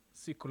typ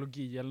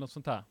psykologi eller något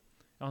sånt där.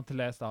 Jag har inte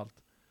läst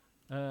allt.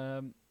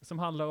 Som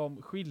handlar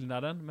om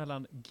skillnaden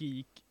mellan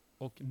geek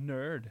och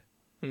nerd.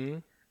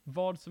 Mm.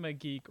 Vad som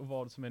är geek och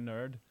vad som är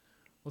nerd.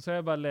 Och så har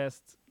jag bara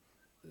läst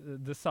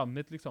The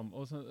Summit liksom.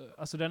 Och så,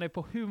 alltså den är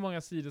på hur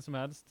många sidor som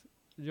helst.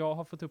 Jag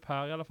har fått upp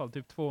här i alla fall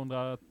typ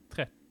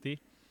 230.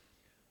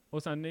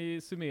 Och sen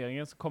i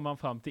summeringen så kommer man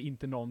fram till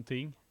inte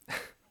någonting.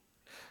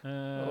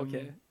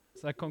 Okej.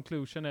 Så här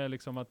conclusion är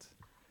liksom att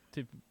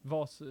typ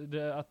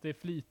att det är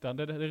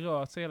flytande. Det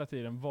rör sig hela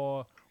tiden.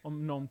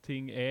 Om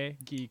någonting är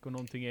geek och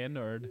någonting är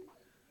nerd.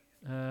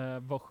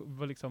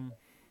 Vad liksom...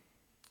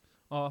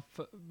 Ja,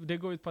 det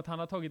går ut på att han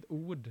har tagit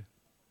ord.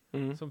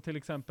 Mm. Som till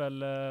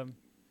exempel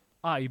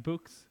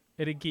iBooks.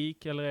 Är det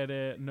geek eller är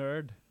det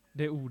nerd?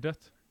 Det är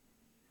ordet.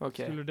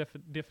 Okej. Skulle du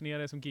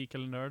definiera det som geek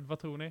eller nerd? Vad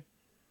tror ni?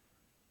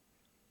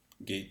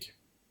 Geek.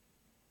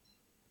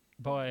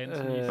 Bara en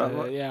som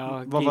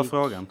Ja, Vad var geek.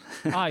 frågan?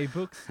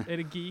 iBooks. Är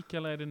det geek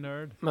eller är det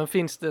nerd? Men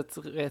finns det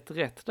ett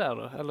rätt där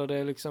då? Eller det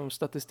är liksom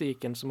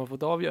statistiken som har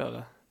fått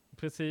avgöra?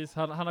 Precis.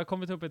 Han har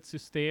kommit upp ett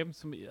system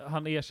som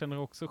han erkänner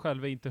också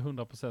själv är inte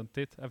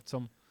 100%igt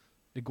eftersom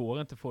det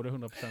går inte att få det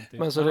 100%igt.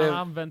 Men så Han det- har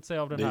använt sig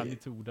av den här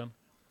metoden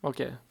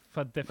Okej.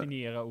 för att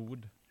definiera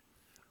ord.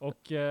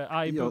 Och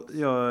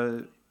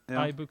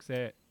iBooks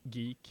är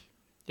geek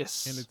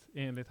Yes.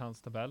 enligt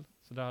hans tabell.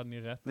 Så där hade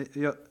ni rätt.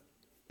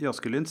 Jag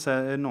skulle inte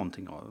säga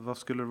någonting av. Vad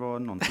skulle det vara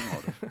någonting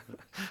av det?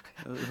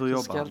 Hur Du ska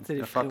jobbar han? alltid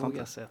Jag fattar inte.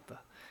 ifrågasätta.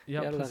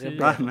 Ja, Jävla precis. rebell.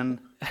 Nej,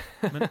 men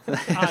Men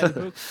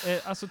iBooks,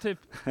 alltså typ,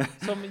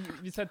 som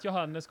vi sett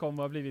Johannes kommer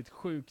och har blivit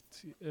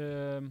sjukt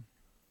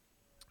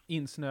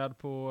insnöad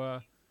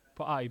på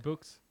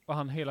iBooks. Och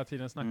han hela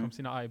tiden snackar om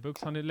sina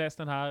iBooks. Har ni läst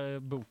den här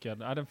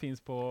boken? Ja, den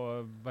finns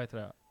på, vad heter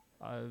det?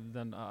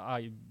 Den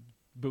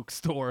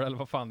iBookstore eller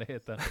vad fan det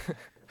heter.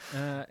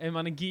 Är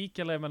man en geek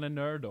eller är man en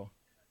nerd då?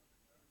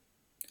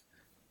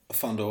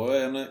 Fan, då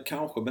är jag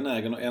kanske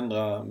benägen att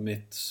ändra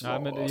mitt svar.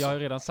 Nej, men alltså. jag har ju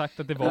redan sagt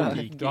att det var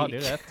geek. Du hade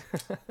ju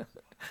rätt.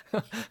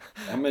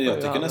 Ja, men jag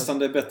tycker nästan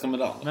det är bättre med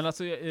det andra. Men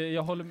alltså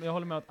jag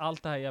håller med att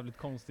allt det här är jävligt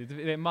konstigt.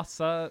 Det är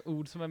massa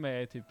ord som är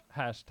med i typ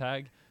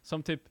hashtag.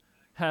 Som typ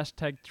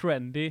hashtag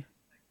trendy.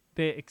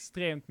 Det är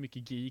extremt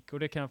mycket geek och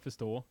det kan jag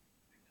förstå.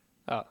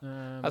 Ja.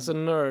 Alltså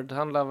nerd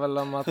handlar väl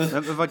om att Men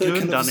vad Hur kan du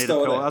grundar ni det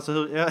förstå på? det? Alltså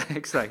hur, ja,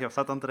 exakt, jag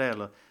fattar inte det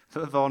heller.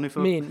 Vad har ni för...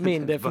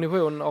 min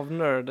definition av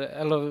nerd,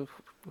 eller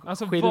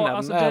Alltså,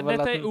 skillnaden är väl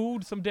detta att... är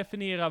ord som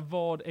definierar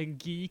vad en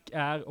geek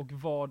är och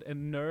vad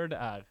en nerd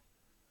är.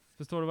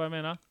 Förstår du vad jag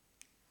menar? Alltså,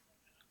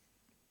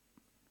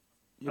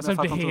 Jag det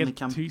fattar blir inte hur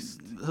helt ni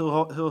tyst.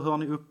 Hur har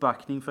ni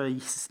uppbackning för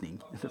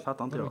gissning? Det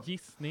fattar inte jag. Och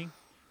gissning.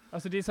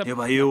 Alltså det är så Jag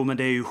bara, jo men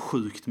det är ju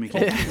sjukt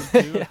mycket.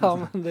 popkultur.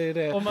 Ja, men det är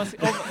det. Om till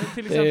Det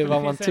är exempel vad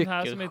det man finns en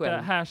här tycker som heter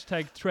själv.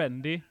 hashtag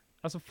trendy.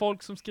 Alltså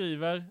folk som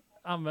skriver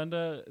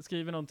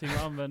någonting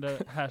och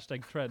använder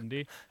hashtag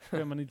trendy. Då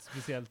är man inte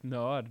speciellt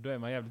nörd. Då är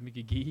man jävligt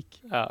mycket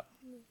geek. Ja.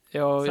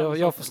 Samma Jag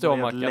sak förstår som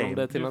Mackan lame. om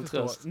det är till Du en förstår.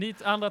 tröst. Ni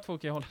andra två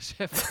kan hålla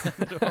käften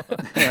då.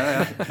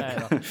 Ja. Nej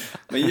då.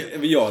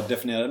 Men jag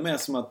definierar det mer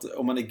som att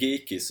om man är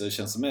geekig så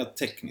känns det mer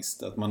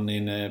tekniskt. Att man är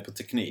inne på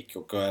teknik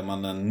och är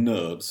man en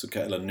nörd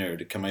eller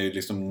nerd kan man ju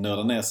liksom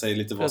nörda ner sig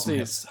lite vad som Precis.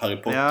 helst. Harry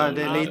Potter. Ja,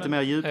 det är Ja, lite mer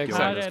här djupgående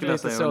är skulle jag det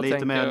säga. så Och lite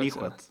tänker mer jag också.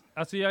 nischat.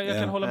 Alltså jag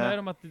kan hålla med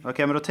om att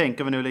Okej, men då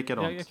tänker vi nu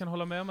likadant. jag kan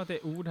hålla med om att det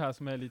är ord här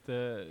som är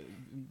lite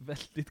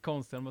väldigt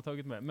konstiga de har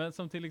tagit med. Men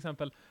som till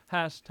exempel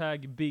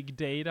hashtag big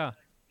data.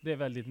 Det är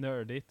väldigt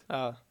nördigt.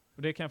 Ja.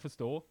 Och det kan jag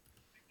förstå.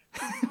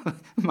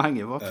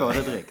 Mange var på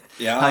det direkt.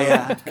 Ja,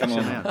 Ja, kan man...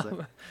 känner igen sig.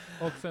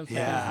 Och sen så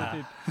Ja.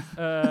 finns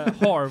det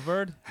typ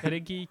Harvard. Är det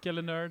geek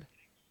eller nörd?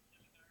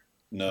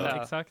 Nörd.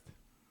 Ja. Exakt.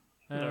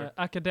 Nerd.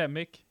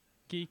 Academic.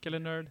 Geek eller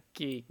nerd?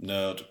 Geek.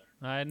 Nörd.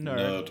 Nej, nerd.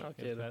 Nörd.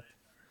 Okej, Helt då.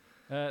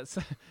 rätt.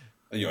 Så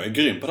Jag är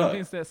grym på det här.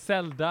 finns det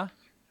Zelda.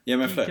 Ge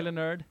mig Geek fler. eller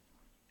nerd?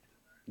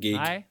 Geek.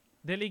 Nej,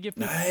 det ligger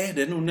precis, Nej,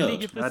 det är nog det nörd.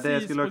 ligger Ja, det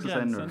precis skulle jag på också säga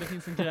gränsen. nerd. Det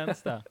finns en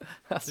gräns där.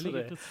 Det Alltså ligger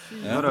det.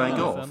 precis Ja, Vadå, en på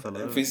graf gränsen.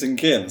 eller? Det finns en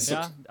gräns.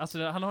 Ja,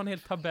 alltså han har en hel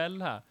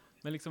tabell här.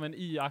 Med liksom en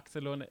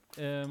y-axel och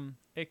en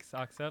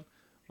x-axel.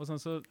 Och sen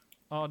så,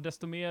 ja,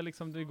 desto mer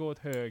liksom det går åt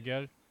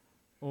höger.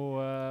 Och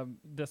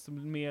desto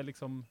mer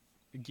liksom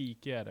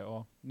geek är det.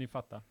 Och ni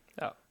fattar.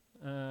 Ja.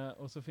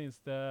 Och så finns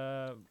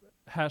det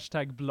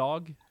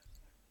 #blogg.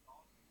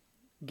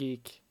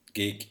 Geek.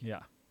 Geek.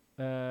 Ja.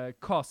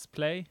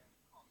 Cosplay.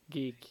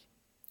 Geek.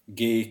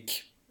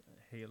 Geek.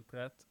 Helt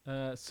rätt.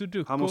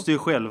 Sudoku. Han måste ju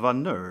själv vara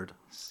nörd.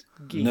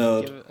 Geek.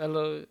 Nörd.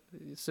 Eller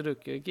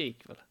Sudoku är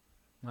geek väl?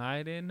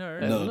 Nej, det är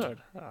nerd. Är det Nörd.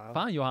 nörd? Ja.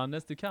 Fan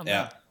Johannes, du kan Ja,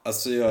 det.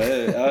 alltså jag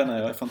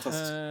är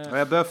fantastisk. Och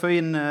jag börjar få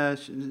in...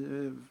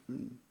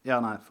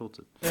 ja, nej,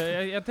 fortsätt.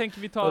 Jag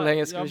tänker vi tar... Hur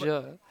länge ska jag, vi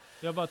köra?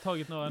 jag har bara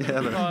tagit några. Vi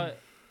Jävlar.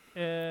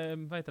 tar,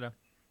 vad heter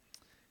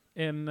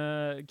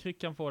det?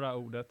 Kryckan får det här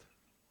ordet.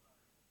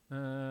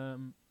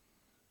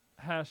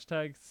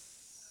 Hashtags...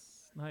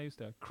 Nej, just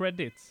det.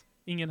 Credits.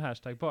 Ingen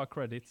hashtag, bara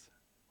credits.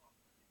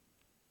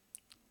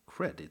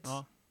 Credits.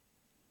 Ja.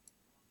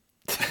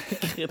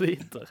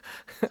 Krediter.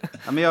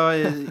 Ja, men jag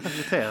är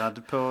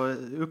irriterad på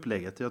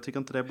upplägget. Jag tycker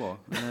inte det är bra.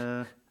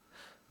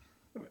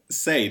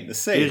 Säg, Det är vad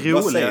säger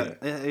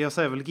roliga. Jag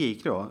säger väl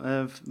geek då.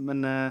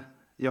 Men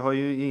jag har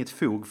ju inget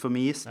fog för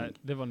min gissning. Nej,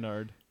 det var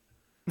nerd.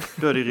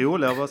 Då är det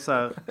roligare att vara så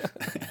här...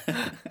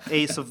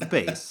 Ace of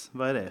Base.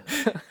 Vad är det?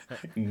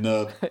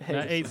 Nörd.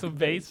 Nej, Ace of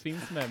Base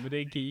finns med, men det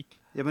är geek.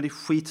 Ja, men det är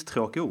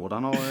skittråkiga ord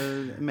han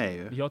har med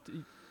ju.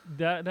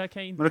 Där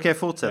kan jag inte... Men okej, Där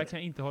fortsätt. kan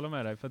jag inte hålla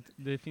med dig, för att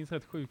det finns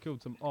rätt sjuka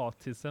ord som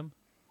autism.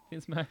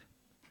 Finns med.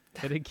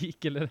 Är det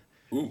geek eller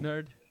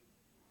nerd?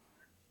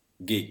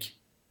 Geek.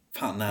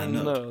 Fan, nej,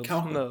 nörd. Nörd,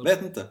 Kanske. nörd.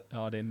 Vet inte.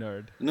 Ja, det är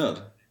nerd. Nörd.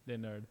 Det är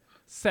nerd.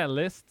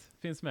 Cellist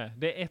finns med.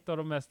 Det är ett av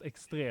de mest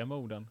extrema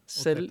orden.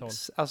 åt rätt håll.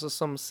 Alltså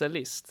som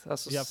cellist.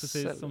 Alltså Ja, precis.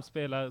 cell- Som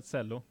spelar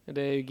cello.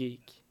 Det är ju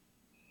geek.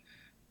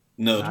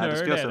 Nörd. Nej, det Nerd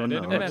ska jag är säga det. Det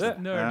är nörd. det mest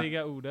Ja.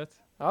 nördiga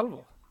ordet.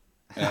 Allvar.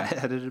 Ja,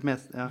 det är det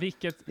mest... Ja.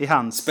 Vilket... I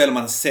hans... Spelar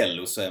man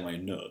cello så är man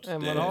ju nörd. Är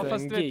man Det- inte Ja, en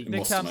fast geek? det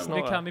Måste kan, man det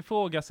vara. kan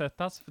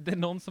ifrågasättas. Det är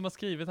någon som har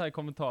skrivit här i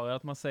kommentarer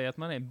att man säger att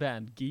man är en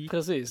bandgeek.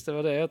 Precis, det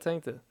var det jag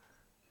tänkte.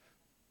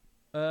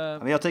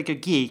 Men jag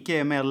tänker geek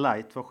är en mer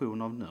light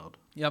version av nörd.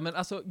 Ja, men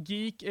alltså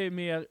geek är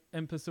mer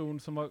en person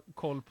som har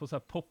koll på så här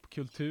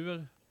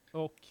popkultur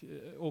och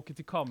åker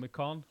till Comic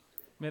Con.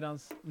 Medan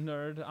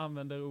nerd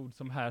använder ord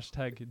som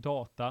hashtag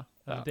data,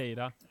 eller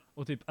data,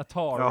 och typ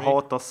Atari. Jag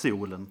hatar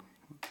solen.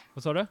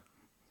 Vad sa du?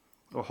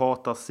 Och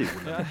hatar solen.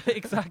 Ja,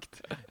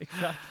 exakt.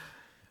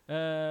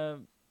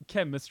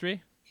 Chemistry.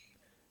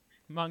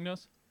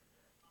 Magnus?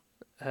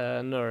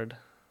 Nörd.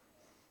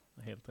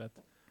 Helt rätt.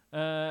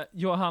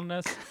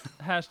 Johannes,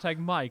 hashtag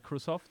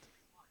Microsoft.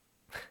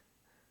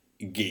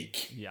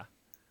 Geek. Ja.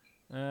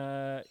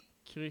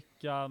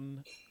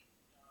 Kryckan...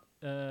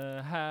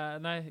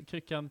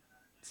 kryckan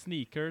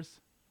sneakers.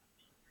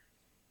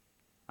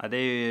 Ja, det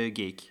är ju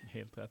geek.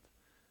 Helt rätt.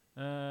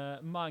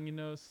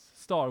 Magnus,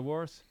 Star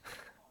Wars.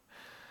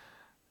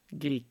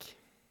 Geek.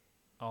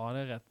 Ja, det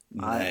är rätt.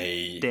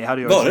 Nej. Det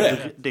hade jag Var ju-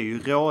 det? Det är ju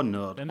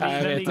rånörd. Den, Nej,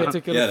 jag den, vet, ligger, jag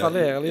tycker Ja, det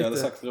fallerar Jag hade lite.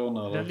 sagt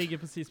rånare. den ligger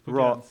precis på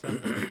Raw.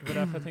 gränsen. Det var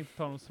därför jag tänkte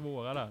ta de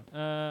svåra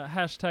där.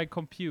 Hashtag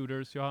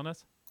computers,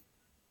 Johannes.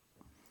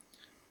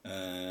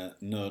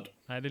 Nörd.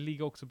 Nej, det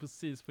ligger också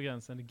precis på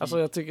gränsen. Det är Alltså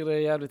geek. jag tycker det är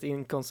jävligt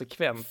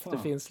inkonsekvent. Fan. Det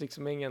finns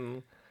liksom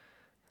ingen...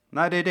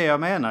 Nej, det är det jag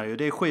menar ju.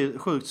 Det är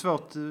sjukt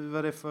svårt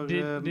vad det är för...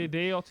 Det är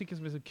det jag tycker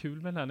som är så kul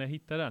med den här när jag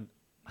hittar den.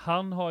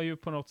 Han har ju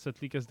på något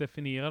sätt lyckats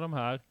definiera de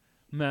här,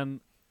 men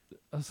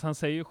alltså, han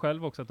säger ju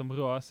själv också att de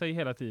rör sig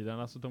hela tiden.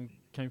 Alltså de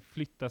kan ju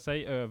flytta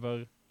sig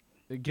över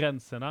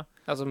gränserna.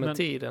 Alltså med Men-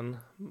 tiden.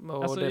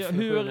 Och Alltså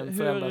definitionen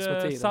förändras med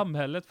hur tiden.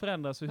 samhället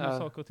förändras och hur Ja.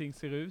 saker och ting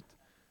ser ut.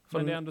 Från-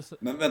 Men det är ändå så,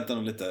 Men vänta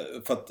nu lite.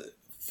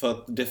 För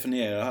att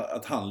definiera,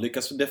 att han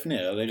lyckas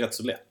definiera det är rätt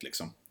så lätt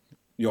liksom.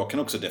 Jag kan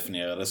också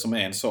definiera det som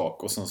en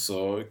sak och sen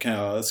så kan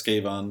jag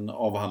skriva en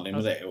avhandling med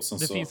Alltså, det och sen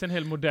det så... finns en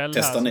hel modell här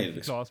testar som ni,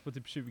 liksom. förklaras på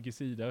typ 20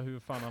 sidor hur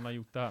fan han har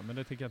gjort det här. Men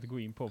det tänker jag inte gå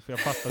in på för jag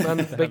fattar Men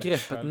inte heller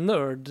begreppet själv.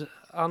 nörd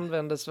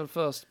användes väl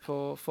först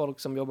på folk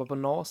som jobbar på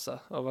NASA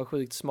och var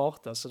sjukt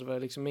smarta, så det var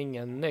liksom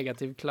ingen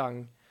negativ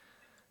klang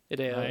i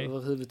det Nej.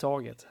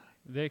 överhuvudtaget.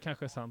 Det är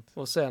kanske sant.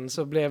 Och sen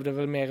så blev det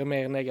väl mer och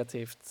mer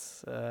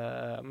negativt.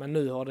 Men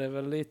nu har det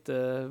väl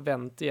lite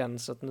vänt igen,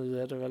 så att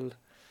nu är det väl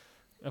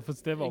Ja,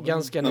 fast det var väl-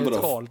 ganska Men vadå,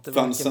 neutralt, det är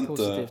fanns varken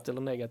inte- positivt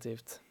eller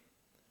negativt.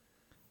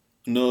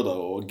 Nördar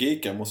och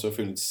geekar måste ha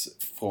funnits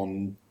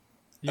från... Jo,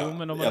 Ja,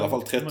 men de i alla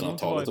fall de har nog inte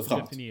 1300-talet varit och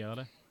framåt.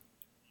 definierade.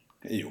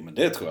 Jo, men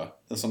det tror jag.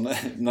 Alltså, när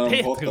Det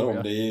de pratar tror om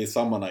jag. det i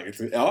sammanhanget.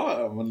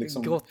 Ja, men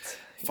liksom... Fan,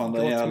 Fan, det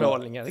är jävla-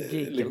 grottmålningar, geek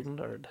li- eller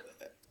nörd.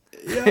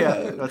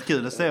 Det var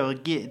kul att se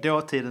hur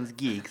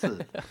dåtidens geeks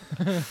ut.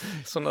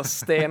 Sådana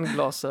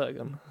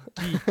stenglasögon.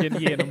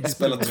 Geeken genom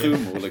Spelar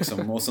trummor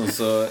liksom. Och sen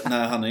så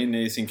när han är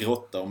inne i sin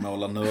grotta och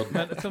målar nörd.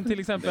 Men som till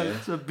exempel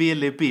Så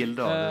billig bild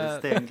av det.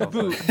 Stenglas.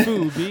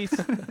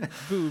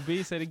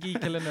 boobies, är det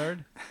geek eller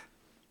nörd?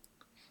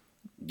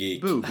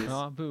 Geek. Boobies.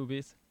 Ja,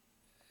 boobies.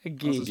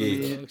 Geek.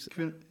 geek.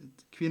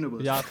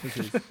 Kvinnobröst. Ja,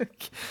 precis.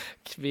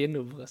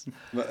 Kvinnobröst.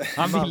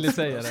 Han ville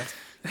säga det.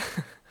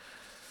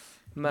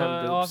 Man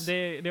Ja, boobs.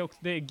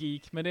 det är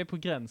geek, men det är på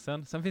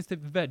gränsen. Sen finns det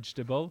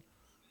vegetable.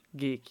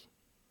 Geek.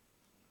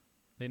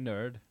 Det är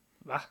nörd.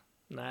 Va?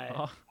 Nej.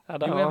 Ja. Ja,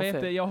 där Jo, har jag han vet fel.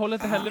 inte, jag håller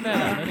inte heller med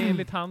där, men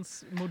enligt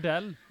hans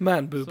modell.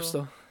 Man boobs Så-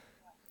 då.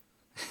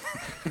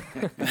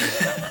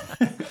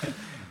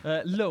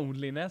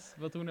 Loneliness,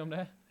 vad tror ni om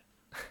det?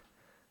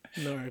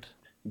 Nörd.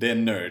 Det är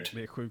nörd.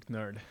 Det är sjukt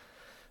nörd.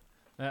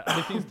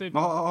 Det finns typ...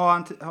 Men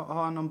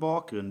har han någon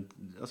bakgrund?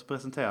 Alltså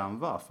presenterar han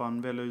varför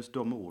han väljer just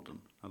de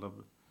orden? Eller?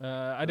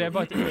 det är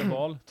bara ett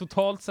urval.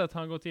 Totalt sett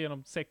har han gått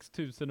igenom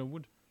 6000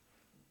 ord.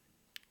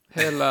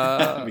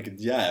 Hela... Vilket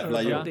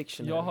jävla Ja. jobb.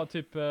 Dictionary. Jag har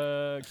typ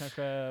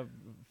kanske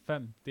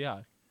 50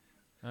 här.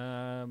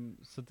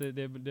 Så det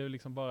är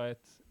liksom bara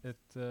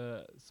ett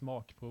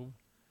smakprov.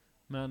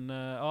 Men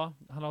ja,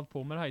 han har hållit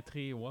på med det här i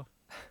 3 år.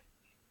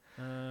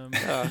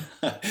 Ja,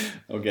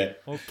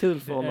 Okej. Och kul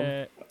för det honom.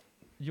 är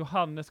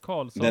Johannes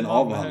Karlsson. Det är en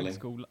Malmö avhandling.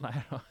 högskola.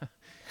 Nej då.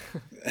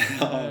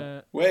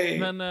 Way.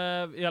 Men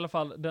i alla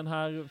fall, den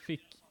här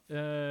fick...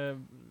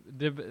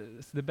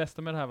 det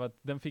bästa med det här var att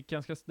den fick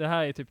ganska... Det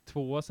här är typ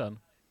 2 år sedan.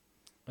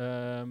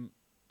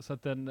 Så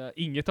att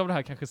inget av det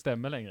här kanske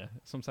stämmer längre.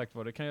 Som sagt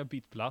var, det kan jag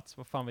byta plats,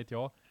 vad fan vet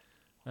jag.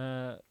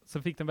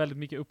 Så fick den väldigt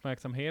mycket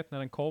uppmärksamhet när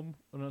den kom.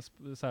 Och den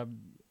så här,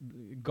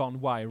 gone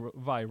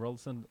viral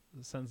sen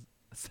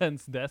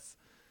dess.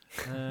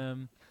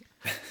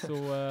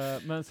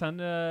 Men sen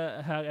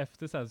här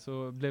efter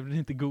så blev den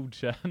inte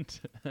godkänd.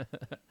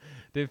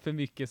 Det är för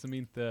mycket som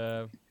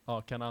inte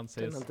kan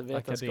anses inte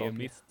vetenskapligt.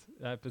 akademiskt.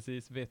 Nej,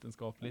 precis,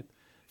 vetenskapligt.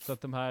 Så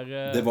att de här...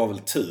 Det var väl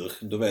tur.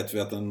 Då vet vi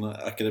att en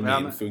akademin Ja,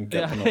 men-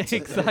 funkar på något sätt.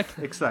 Exakt.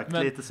 Exakt,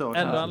 Men lite så. Ändå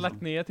har han känns det lagt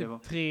som. ner Det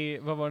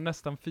var- typ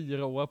nästan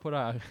 4 år på det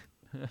här.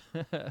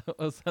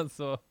 Och sen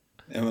så...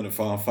 Ja, men då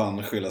får han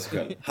fan skylla sig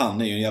själv.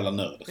 Han är ju en jävla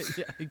nörd.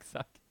 Ja,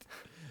 exakt.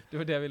 Det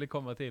var det jag ville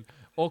komma till.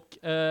 Och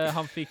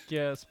han fick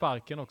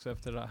sparken också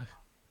efter det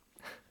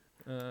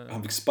där.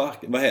 Han fick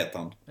sparken. Vad heter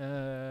han?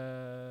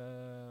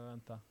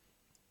 Vänta.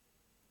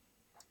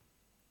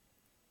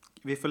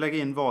 Vi får lägga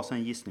in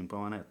varsin gissning på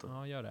vad han heter.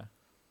 Ja, gör det.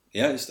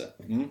 Ja, just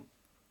det. Mm.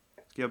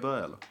 Ska jag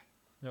börja eller?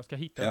 Jag ska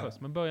hitta Ja.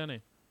 först, men börja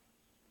ni.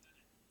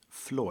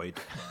 Floyd.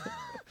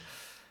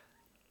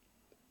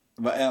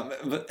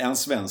 Är han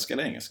svensk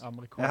eller engelsk?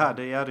 Amerikan. Jaha,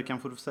 det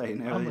kanske du får säga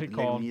när jag Amerikan.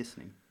 lägger min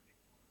gissning.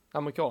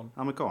 Amerikan.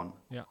 Amerikan?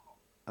 Ja.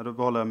 Ja, då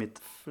behåller jag mitt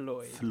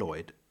Floyd.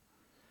 Floyd.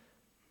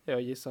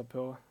 Jag gissar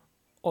på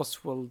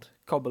Oswald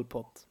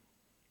Cobblepot.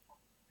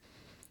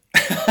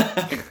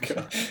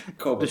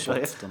 Du kör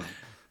efternamn.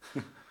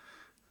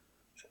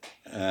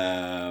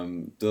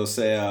 Då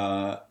säger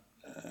jag...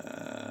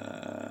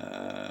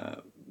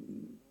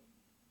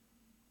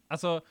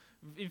 Alltså,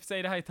 i och för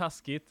sig det här är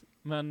taskigt,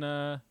 men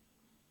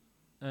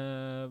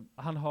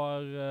han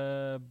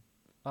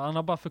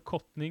har bara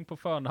förkortning på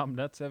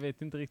förnamnet, så jag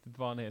vet inte riktigt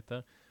vad han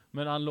heter.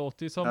 Men han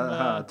låter ju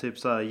som... Typ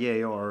såhär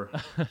JR.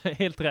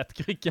 helt rätt,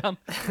 Kryckan.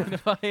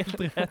 Det var helt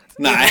rätt.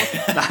 Nej!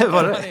 Nej,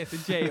 var Han det? heter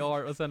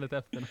JR och sen ett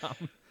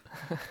efternamn.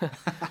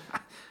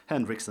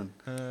 Henriksen.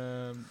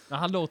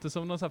 Han låter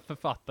som någon sån här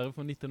författare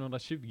från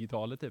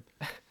 1920-talet typ.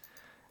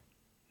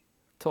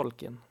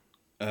 Tolkien.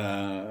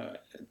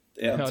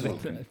 Jag tror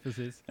lite,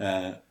 precis.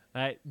 det.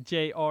 Nej,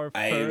 J.R.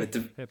 Nej, vet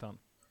Firth du- heter han.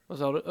 Och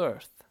så har du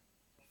Earth.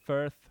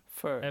 Firth.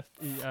 Firth.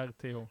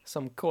 F-I-R-T-H.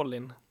 Som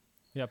Colin.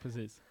 Ja,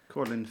 precis.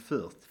 Colin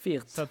Firth.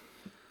 Firth. Så att,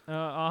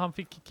 ja, han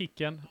fick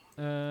kicken.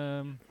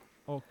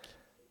 Och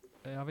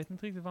jag vet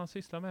inte riktigt vad han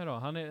sysslar med då.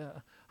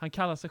 Han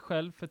kallar sig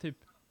själv för typ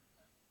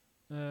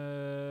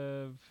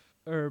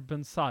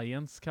urban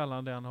science, kallar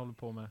han det han håller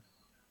på med.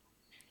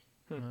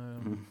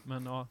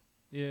 Men ja,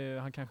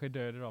 han kanske är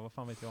död idag, vad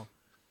fan vet jag.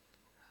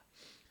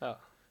 Ja.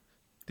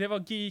 Det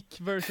var geek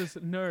versus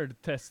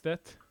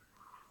nerd-testet.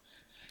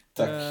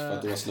 Tack för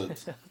att du var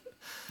slut.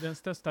 Den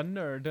största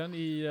nörden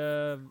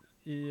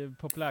i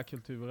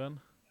populärkulturen,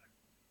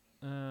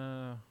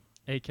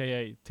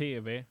 a.k.a.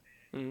 TV,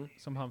 Mm.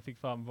 som han fick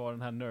fram var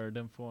den här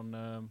nörden från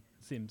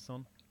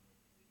Simpson.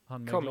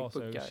 Han med Comic book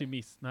glasögon.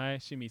 guy.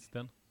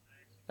 Kemisten.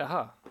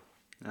 Jaha.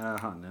 Ja,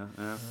 han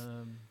ja.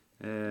 Ehm,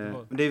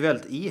 Men det är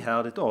väldigt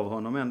ihärdigt av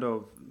honom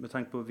ändå med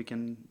tanke på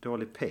vilken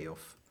dålig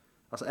payoff.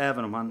 Alltså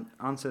även om han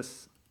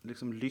anses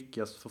liksom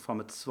lyckas få fram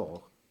ett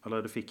svar.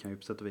 Eller det fick han ju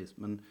på sätt och vis.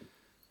 Men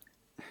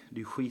det är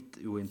ju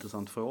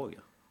skitointressant fråga.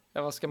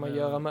 Ja, vad ska man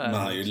göra med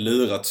Man har ju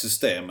lurat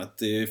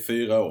systemet i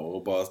 4 år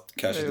och bara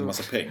cashat en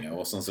massa pengar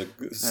och sen så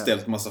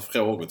ställt massa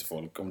frågor till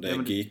folk om det Ja, är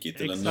men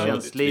geekigt eller exakt. Det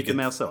känns nördigt. lite vilket-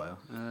 mer så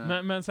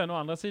ja. men sen å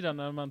andra sidan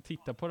när man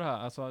tittar på det här,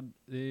 alltså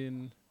det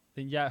är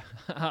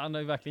Han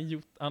har ju verkligen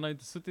gjort, han har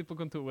inte suttit på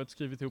kontoret och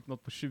skrivit ihop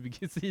något på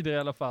 20 sidor i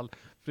alla fall.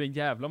 För det är en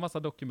jävla massa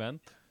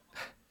dokument.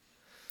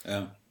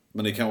 Ja.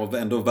 Men det kan vara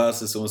ändå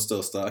världshistoriens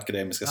största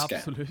akademiska scam.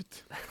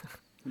 Absolut.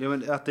 Ja,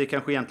 men att det är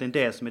kanske egentligen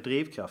det som är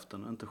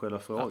drivkraften, inte själva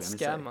frågan Att i sig.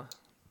 scamma.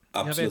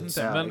 Absolut. Jag vet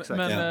inte, Ja, men, exakt.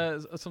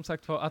 men som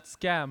sagt för att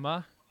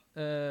scamma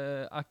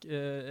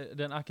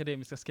den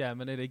akademiska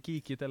scammen, är det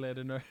geekigt eller är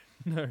det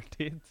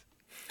nördigt?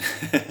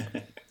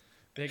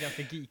 Det är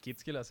ganska geekigt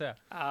skulle jag säga.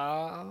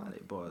 Ja, Det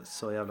är bara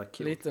så jävla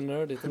kul. lite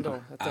nördigt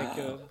ändå. Jag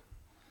tänker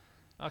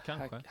Ja,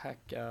 kanske.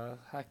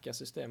 hacka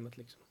systemet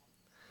liksom.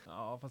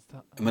 Ja, fast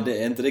Men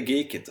det är inte det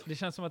geekigt. det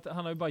känns som att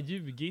han har ju bara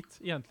ljugit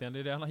egentligen. Det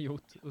är det han har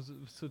gjort. Och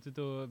suttit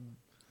och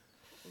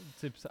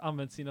typ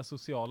använt sina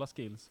sociala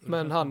skills. Och det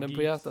Men känns handen som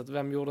på geeks. hjärtat,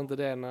 vem gjorde inte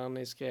det när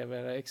ni skrev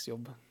era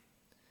exjobb?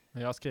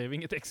 Men jag skrev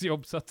inget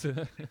exjobb så att...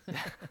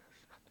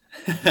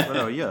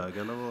 Vadå, ljög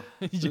eller vad?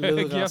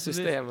 Lura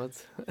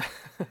systemet.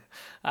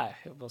 Nej,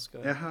 jag bara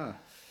skojar. Jaha.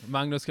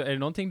 Magnus, är det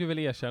någonting du vill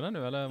erkänna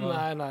nu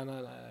eller?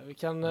 Nej. Vi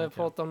kan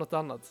prata om något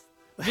annat.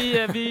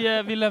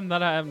 Vi lämnar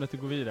det här ämnet och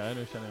går vidare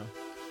nu känner jag.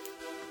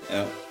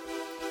 Ja.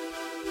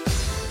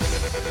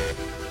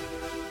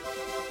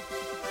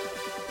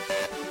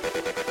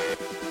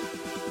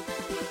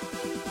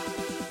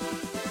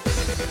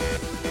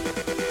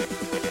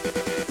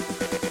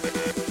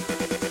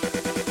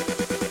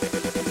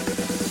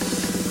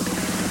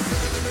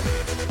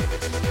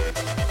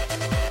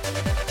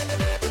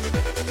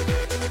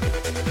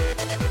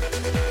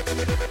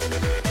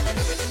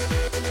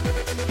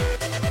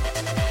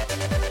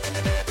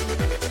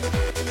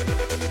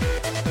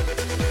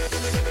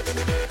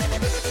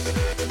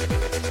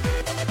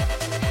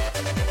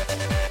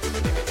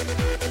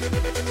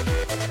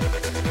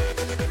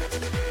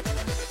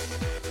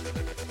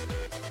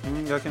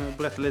 Jag kan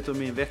berätta lite om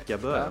min vecka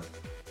började. Ja.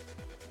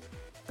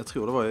 Jag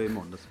tror det var i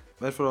måndags.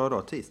 Vad är det för dag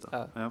idag?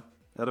 Tisdag? Ja.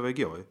 Ja, det var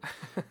igår ju.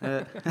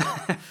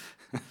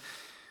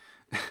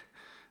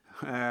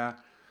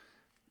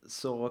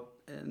 Så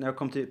när jag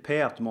kom till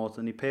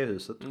P-automaten i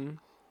P-huset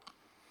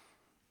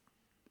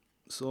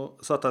så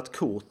satt ett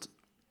kort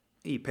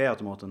i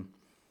P-automaten.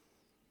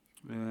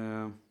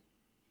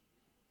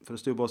 För det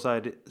stod bara så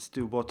här, det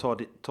stod bara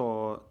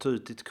ta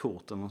ut ditt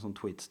kort eller någon sån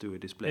tweet stod i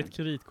displayen. Ett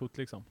kreditkort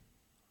liksom.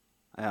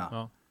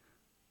 Ja.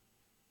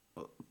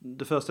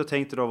 Det första jag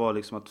tänkte då var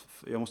liksom att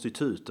jag måste ju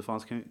ta ut det, för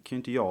annars kan ju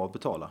inte jag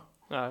betala.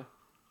 Nej.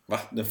 Va?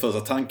 Den första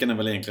tanken är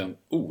väl egentligen,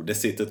 det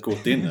sitter ett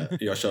kort inne.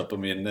 Jag köper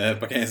min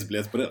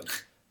parkeringsbiljett på den.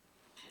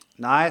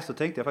 Nej, så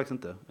tänkte jag faktiskt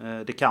inte.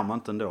 Det kan man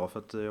inte ändå, för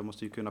att jag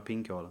måste ju kunna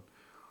pinkoden.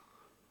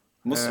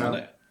 Måste man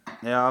det?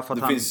 Ja, för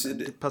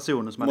att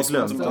personen som hade måste man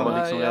glömt inte har ta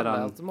liksom jävla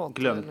redan automat,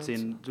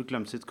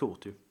 glömt sitt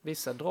kort ju.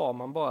 Vissa drar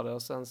man bara det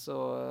och sen så...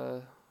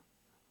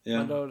 Ja.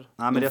 Men då, Nej,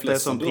 men De detta är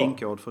flesta som drar.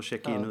 pinkod för att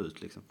checka in och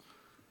ut liksom.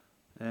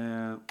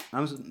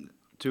 Så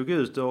tog jag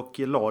ut och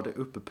la det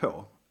uppe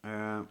på.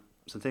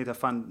 Sen tänkte jag,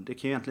 fan, det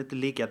kan ju egentligen inte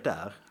ligga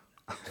där.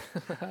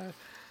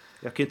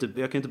 Jag kan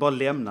ju inte bara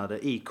lämna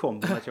det i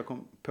kombon, att jag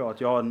kom på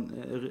att jag har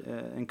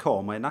en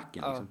kamera i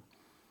nacken liksom,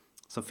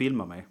 som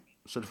filmar mig.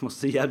 Så det måste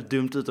se jävligt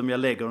dumt ut om jag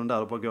lägger den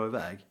där och bara går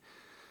iväg.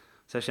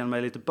 Så jag känner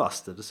mig lite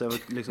busted. Så jag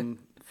liksom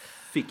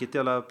fick ett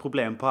jävla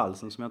problem på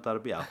halsen som jag inte hade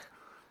begärt.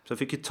 Så jag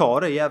fick ju ta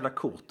det jävla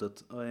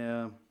kortet.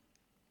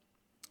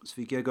 Så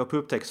fick jag gå på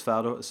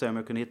upptäcktsfärd och se om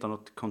jag kunde hitta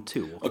något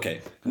kontor.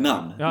 Okej,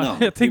 namn. ja, namn. jag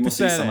Vi tänkte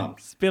måste gissa säga namn.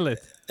 det. Spill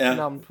it. Ja.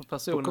 namn på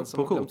personen På som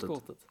har glömt kortet.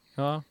 kortet.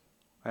 Ja.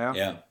 Ja.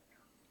 Ja.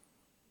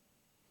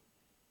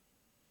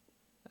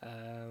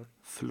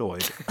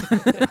 Floyd.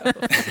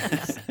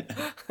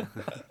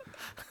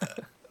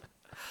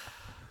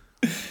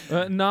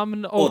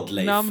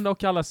 Namn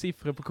och alla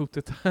siffror på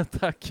kortet.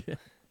 Tack.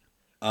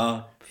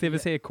 Ja.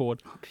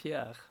 CVC-kod.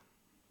 Pierre.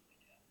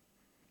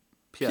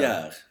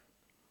 Pierre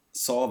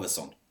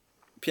Savesson.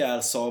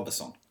 Pierre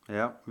Savesson.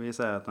 Ja, vi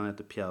säger att han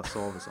heter Pierre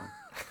Savesson.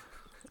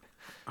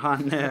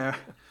 Han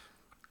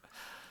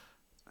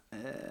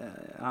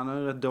har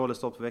en rätt dålig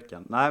start på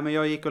veckan. Nej, men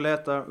jag gick och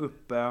letade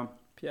upp...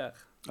 Pierre.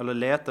 Eller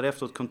letade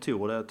efter ett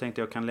kontor där jag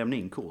tänkte jag kan lämna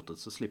in kortet,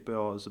 så slipper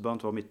jag, så behöver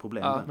inte vara mitt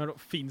problem. Ja. där. Men då,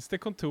 finns det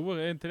kontor?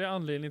 Är inte det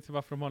anledningen till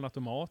varför de har en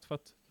automat? För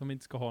att de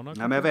inte ska ha något?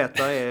 Nej, men jag vet att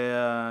det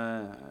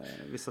är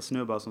vissa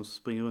snubbar som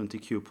springer runt i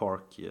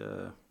Q-Park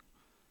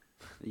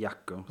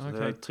jackor. Så Okej.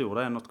 jag tror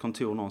det är något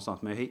kontor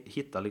någonstans, men jag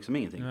hittar liksom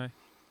ingenting. Nej.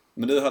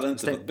 Men du hade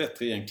inte Stäng. varit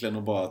bättre egentligen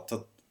att bara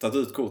tagit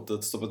ut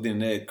kortet, stoppat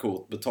in ett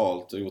kort,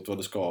 betalt och gjort vad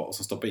du ska och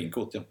sen stoppa in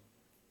kort, ja.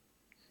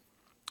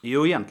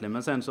 Jo, egentligen,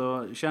 men sen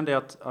så kände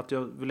jag att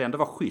jag vill ändå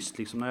vara schysst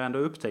liksom. När jag ändå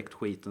upptäckt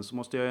skiten så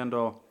måste jag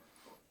ändå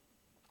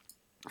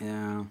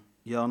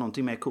göra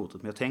någonting med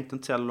kortet. Men jag tänkte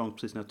inte så jävla långt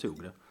precis när jag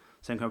tog det.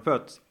 Sen kom jag på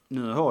att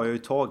nu har jag ju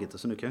tagit det,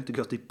 så nu kan jag inte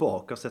gå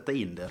tillbaka och sätta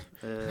in det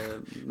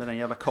med den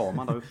jävla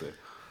kameran där uppe.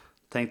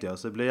 Tänkte jag,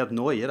 så det blev helt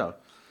nojig där. Så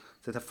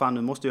jag tänkte, fan,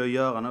 nu måste jag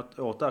göra något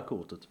åt det här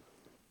kortet.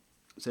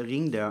 Så jag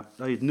ringde,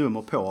 det är ju ett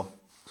nummer på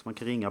så man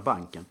kan ringa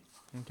banken.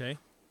 Okej.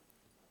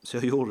 Så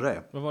jag gjorde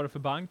det. Vad var det för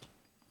bank?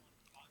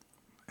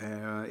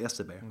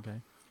 SEB.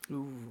 Okej.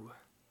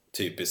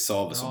 Typiskt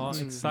Savesson.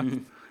 Ja, exakt.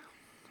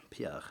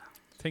 Pierre.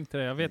 Tänkte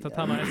det. Jag vet att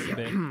han har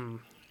SCB.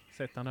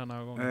 Sett han den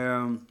här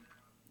gången.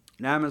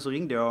 Nej, men så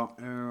ringde jag.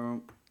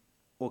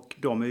 Och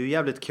de är ju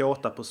jävligt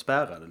kåta på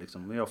spärrade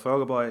liksom. Men jag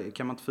frågar bara,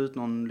 kan man inte få ut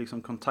någon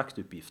liksom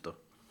kontaktuppgifter?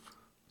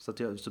 Så att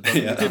jag...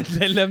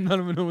 Det lämnar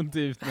de nog inte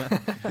ut med.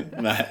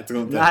 Nej, jag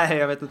tror inte. Nej,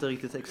 jag vet inte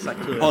riktigt exakt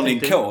hur. Har ni en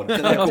kod?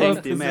 Jag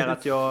tänkte ju mer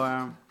att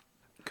jag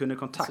kunde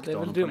kontakta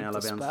honom från hela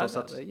vänster. Så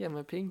att... Ge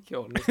mig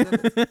pinkkoden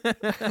istället.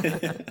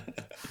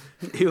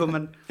 Jo,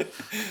 men...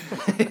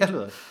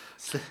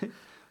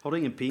 Har du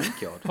ingen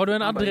pinkod? Har du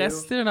en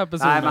adress till den här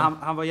personen? Nej, men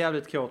han var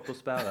jävligt kåt på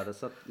spärrade.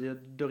 Så att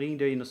då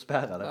ringde jag in och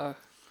spärrade.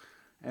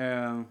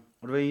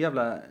 Och det var en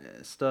jävla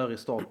störig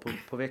start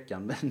på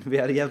veckan. Men vi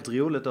hade jävligt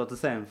roligt åt det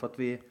sen för att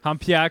vi...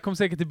 Pierre kom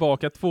säkert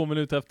tillbaka 2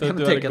 minuter efter att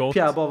du hade gått.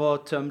 Pierre bara var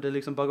och tömde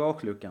liksom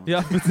bagageluckan.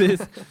 Ja,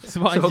 precis. Så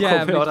var han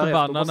jävligt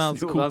förbannad när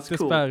hans kort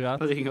är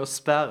spärrat. Och ringde och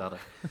spärrade.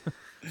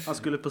 Han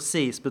skulle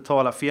precis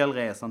betala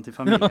fjällresan till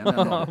familjen.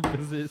 Ja,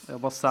 precis. Jag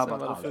bara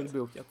sabbat allt.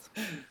 Fullbokat.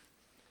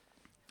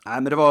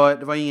 Nej, men det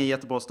var ingen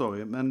jättebra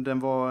story. Men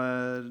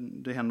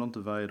det händer inte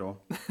varje dag.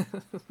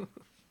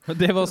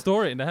 Det var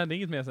storyn, det hände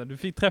inget mer sen. Du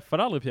fick träffa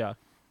aldrig Pierre.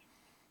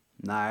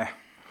 Nej,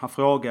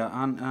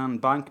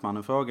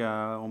 bankmannen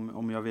frågade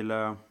om jag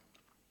ville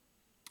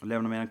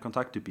lämna mina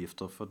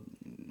kontaktuppgifter för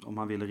om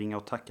han ville ringa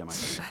och tacka mig.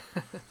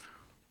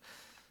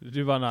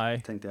 Du var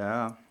nej. Tänkte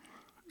jag,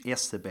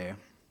 SCB.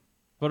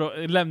 Vadå,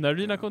 lämnade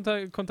du dina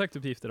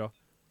kontaktuppgifter då?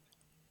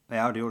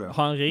 Ja, det gjorde jag.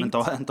 Har han ringt?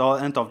 Inte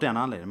av den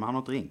anledningen, men han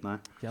har inte ringt, nej.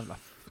 Jävla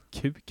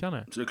kuk han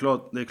är. Så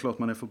det är klart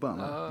man är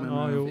förbannad.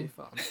 Ja, jo. fy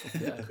fan.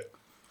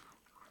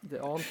 Det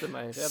ante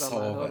mig redan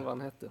när jag hörde vad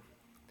han hette.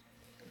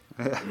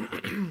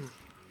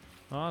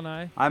 Ja,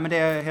 nej. Nej, men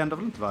det händer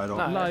väl inte varje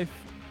dag? Nej. Life.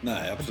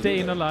 Nej, absolut. Day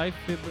in a life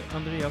med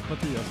Andreas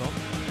Mattiasson.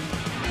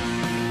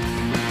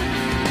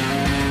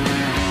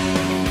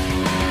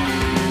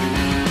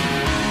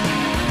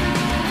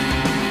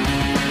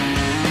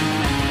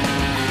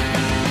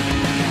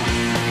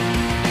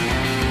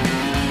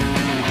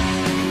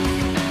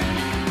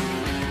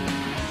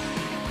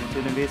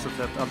 Det visar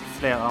sig att allt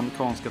fler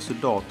amerikanska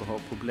soldater har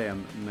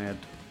problem med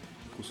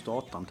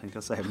prostatan, tänkte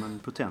jag säga, men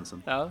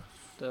potensen. Ja,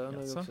 det har jag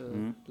nog också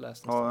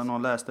läst. Har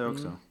någon läst det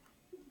också?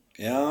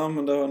 Ja,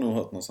 men det har jag nog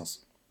hört någonstans.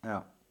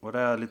 Ja, och det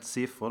är lite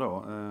siffror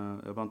då. Jag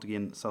behöver inte gå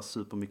in så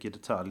super mycket i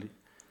detalj.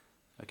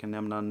 Jag kan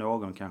nämna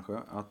någon kanske,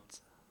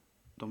 att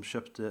de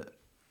köpte,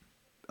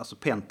 alltså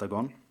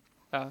Pentagon.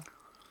 Ja.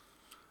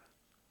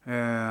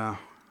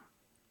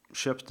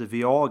 Köpte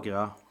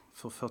Viagra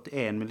för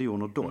 $41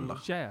 miljoner.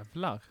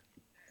 Jävlar.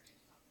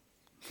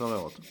 Förra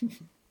året.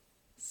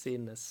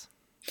 Sinnes.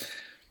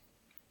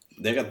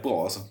 Det är rätt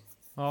bra alltså.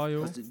 Ja,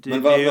 jo. Det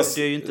är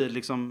ju inte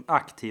liksom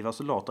aktiva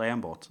soldater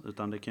enbart,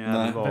 utan det kan ju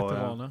även vara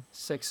Veteraner.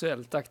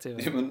 Sexuellt aktiva.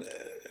 Ja, men,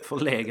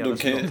 förlegade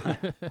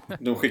soldater.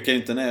 de skickar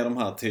inte ner de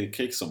här till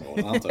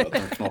krigsområden, antar jag,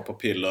 att de knoppar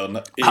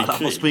piller i Alla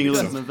krig. springer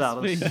runt med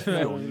världens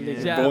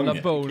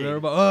Jävla boner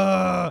och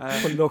bara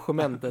På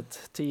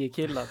logementet, 10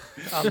 killar.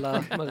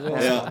 Alla med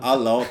röst. Ja,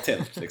 alla har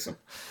tält liksom.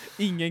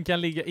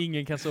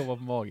 Ingen kan sova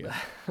på magen.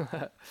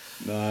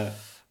 Nej.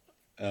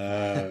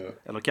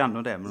 Eller kan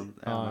de det? Men,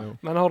 Jo.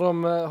 Men har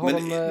de...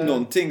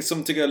 Någonting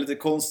som tycker jag är lite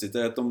konstigt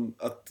är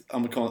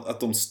att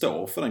de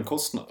står för den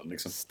kostnaden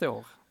liksom.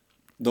 Står.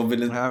 De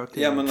vill inte, Ja,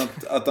 okej. ja, men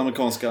att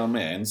amerikanska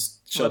armén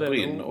köper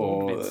in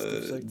och... Du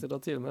försökte dra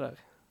till med där.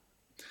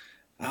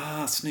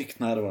 Snyggt.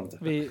 Nej, det var inte.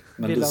 Vi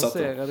Men du satte-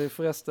 lanserade ju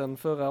förresten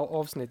förra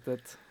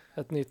avsnittet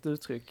ett nytt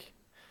uttryck.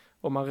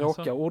 Om man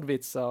råkar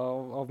ordvitsa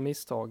av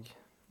misstag,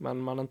 men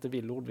man inte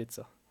vill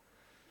ordvitsa.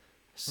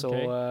 Så,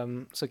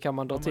 Okej. så kan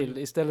man dra till,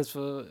 istället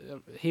för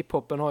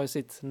hiphopen har ju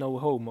sitt no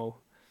homo.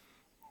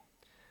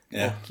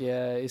 Ja. Och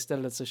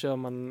istället så kör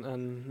man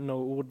en no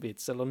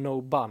ordvits, eller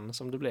no bun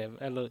som det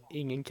blev, eller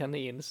ingen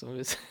kanin som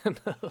vi sen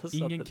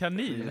Ingen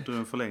kanin? Jag tror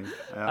den förlängd.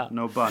 Ja,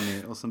 no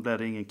bunny, och sen blev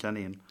det ingen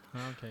kanin. Ja,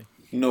 okej.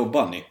 No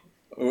bunny.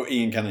 Och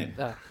ingen kanin.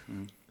 Ja,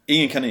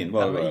 Ingen kanin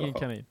var Det det var i ingen alla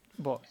fall. kanin.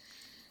 bra.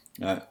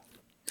 Nej.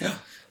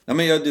 Ja,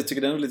 men jag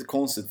tycker det är lite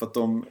konstigt för att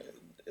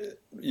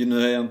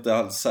nu är jag inte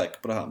alls säker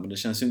på det här, men det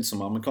känns ju inte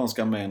som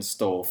amerikanska armén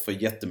står för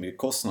jättemycket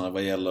kostnader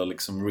vad gäller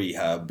liksom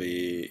rehab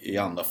i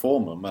andra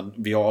former,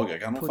 men Viagra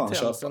kan de fan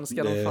köpa. Potensen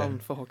ska de fan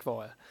få ha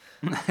kvar.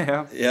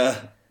 Ja. Ja,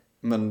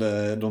 men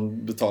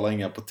de betalar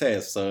inga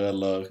proteser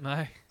eller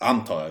Nej.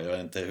 antar jag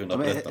är inte 100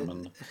 på detta,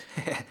 men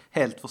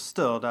Helt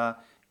förstörda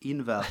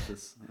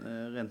invärtes,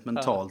 rent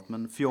mentalt.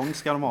 Men fjong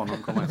ska de ha när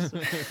de kommer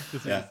efter.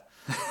 ja.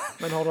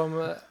 Men har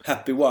de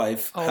Happy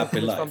wife, happy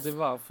kommit fram life. till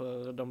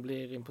varför de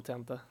blir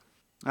impotenta?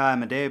 Nej,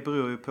 men det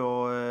beror ju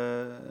på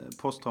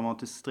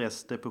posttraumatisk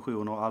stress,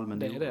 depression och allmän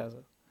Det är oro. det alltså.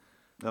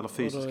 Eller Och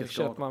fysiska då köper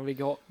skador. man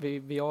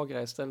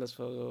Viagra istället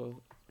för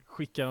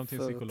Skicka dem till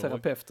en psykolog.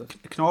 terapeuter.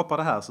 Knapar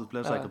det här så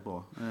blir det Ja. säkert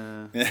bra.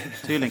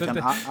 Tydligen kan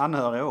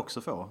anhöriga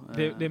också få.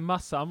 Det är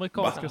massa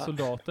amerikanska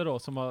soldater då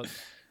som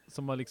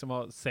har liksom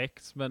har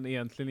sex men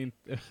egentligen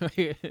inte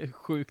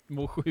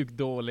mår sjukt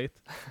dåligt.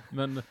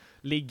 Men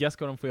ligga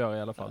ska de få göra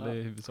i alla fall, det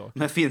är huvudsak.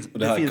 Men Och det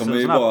det här finns kommer en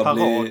ju sån här bara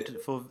parad bli-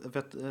 för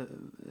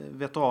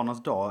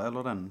veteranernas dag,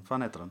 eller den, vad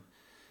fan heter den?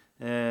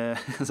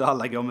 Så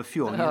alla går med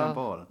fjong i den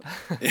paraden.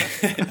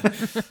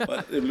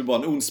 Det blir bara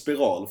en ond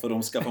spiral för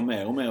de skaffar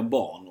mer och mer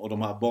barn. Och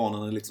de här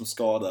barnen är liksom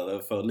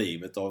skadade för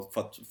livet för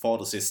att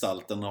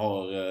fadersgestalten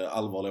har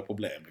allvarliga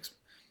problem. Liksom.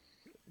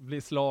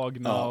 Blir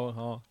slagna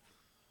och...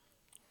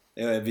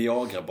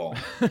 Viagra-barn.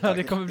 Ja,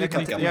 det kommer bli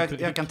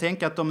jag kan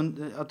tänka att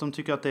de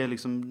tycker att det är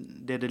liksom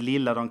det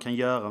lilla de kan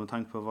göra med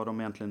tanke på vad de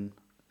egentligen,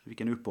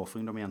 vilken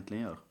uppoffring de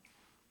egentligen gör.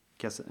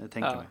 Kan jag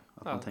tänka mig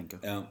att man tänker.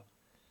 Ja.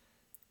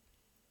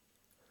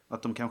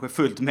 Att de kanske är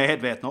fullt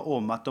medvetna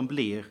om att de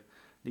blir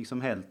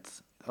liksom helt,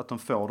 att de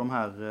får de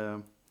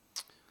här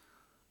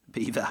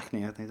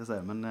biverkningar, tänkte jag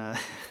säga, men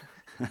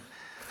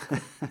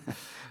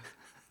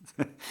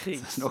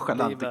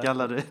nonchalant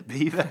kallade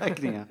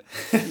biverkningar.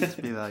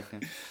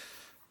 Biverkningar.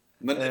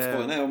 Men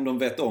frågan är om de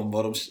vet om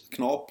vad de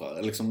knaprar.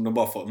 Eller liksom de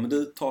bara får, men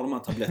du tar de här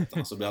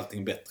tabletterna så blir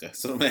allting bättre.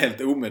 Så de är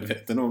helt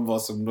omedvetna om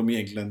vad som de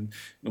egentligen...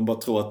 De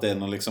bara tror att det är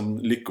någon liksom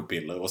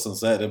lyckopiller. Och sen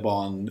så är det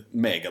bara en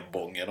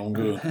megabånge de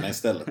går runt med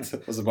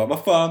istället. Och så bara,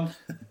 vad fan?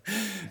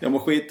 Jag mår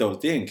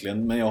skitdåligt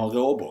egentligen, men jag har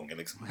råbånge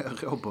liksom. Jag har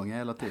råbånge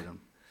hela tiden.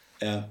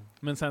 Ja.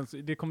 Men sen,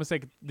 det kommer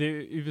säkert, det är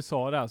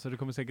USA där, så det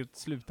kommer säkert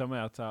sluta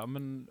med att så här,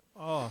 men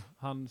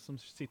han som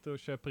sitter och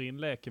köper in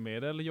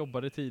läkemedel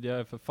jobbade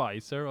tidigare för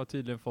Pfizer och har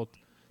tydligen fått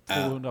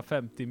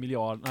 250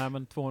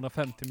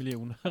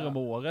 miljoner om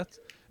året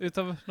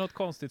utav något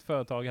konstigt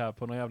företag här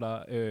på någon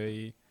jävla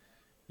ö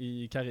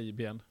i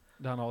Karibien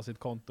där han har sitt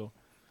konto.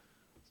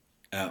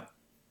 Ja.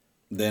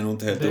 Det är nog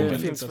inte helt det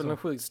omöjligt. Det finns väl en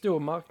sjukt stor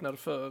marknad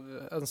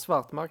en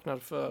svart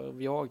marknad för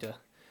Viagra.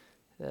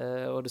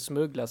 Och det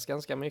smugglas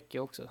ganska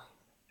mycket också.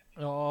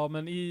 Ja,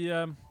 men i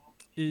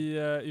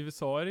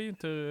USA är det ju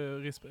inte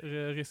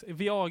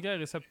Viagra är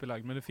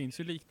receptbelagd, men det finns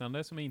ju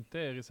liknande som inte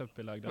är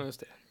receptbelagda. Ja, just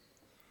det.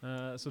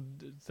 Så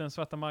den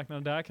svarta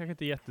marknaden där kanske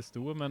inte är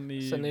jättestor,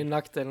 men sen är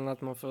nackdelen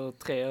att man får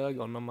 3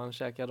 ögon när man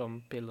käkar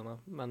de pillerna,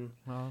 men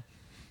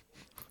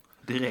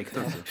direkt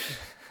också.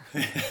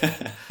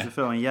 Du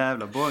får en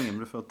jävla bånge, men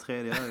du får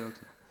 3:e öga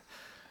också.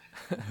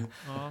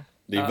 Ja.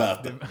 Det är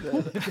värt det.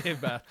 Det är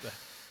värt det.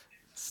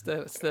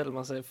 Ställer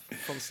man sig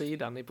från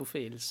sidan i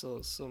profil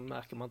så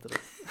märker man inte det.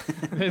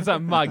 Det är en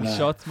sån här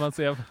mugshot man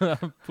ser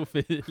på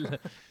profil.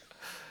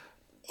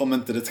 Om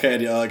inte det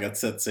 3:e ögat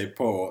sätter sig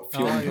på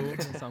fjollen. Ja, jo,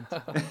 det är sant.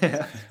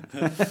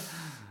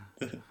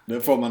 Då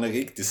får man en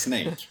riktig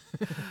snake.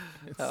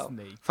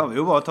 Snake. Fan vad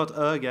obehagligt att ta ett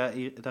öga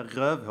i där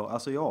rövhår,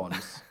 alltså i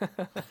anus.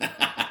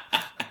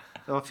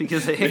 Jag fick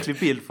en så äcklig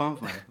bild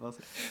framför mig.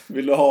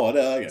 Vill du ha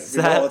det ögat?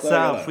 Så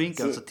här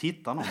skinkan så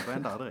tittar någon på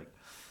en där direkt.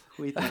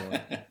 Skitbra.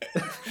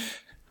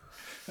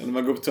 När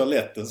man går på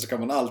toaletten så kan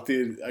man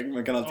alltid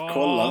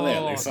kolla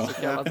ner liksom.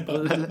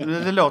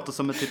 Det låter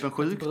som typ en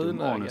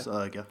sjukdom,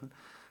 anusöga.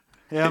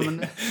 Ja,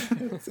 men...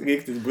 Ett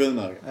riktigt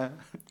brunöga.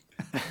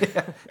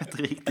 Ett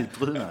riktigt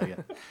brunöga.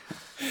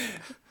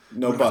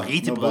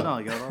 Riktigt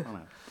brunöga.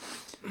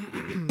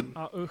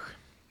 Ja, usch.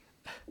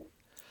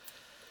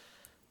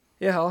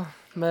 Ja,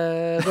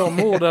 med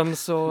de orden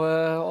så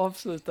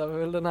avslutar vi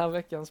väl den här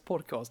veckans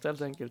podcast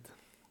helt enkelt.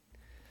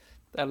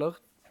 Eller?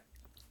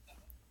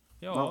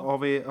 Ja. Har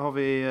vi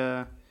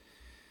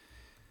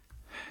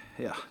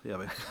ja, det gör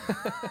vi.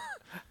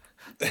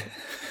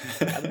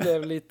 Det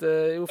blev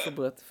lite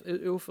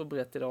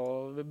oförberett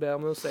idag. Vi ber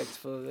om ursäkt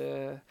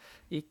för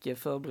icke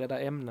förberedda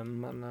ämnen,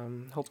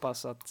 men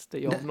hoppas att det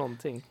gör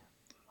någonting.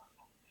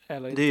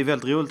 Eller det är ju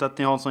väldigt roligt att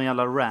ni har en sån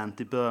jävla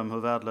rant i början om hur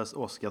värdelös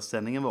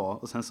Oscarssändningen var,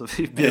 och sen så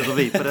bjuder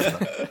vi på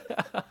detta.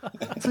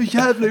 Så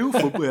jävla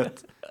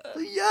oförberett.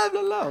 Så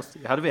jävla löst.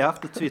 Hade vi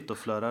haft ett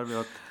Twitterflöde hade vi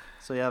varit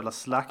så jävla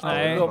slaktade.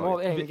 Nej, de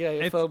har en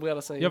grej att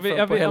förbereda sig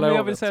på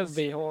hela året.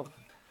 Vi har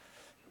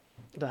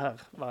det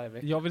här varje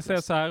vecka. Jag vill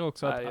säga så här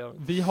också, att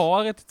vi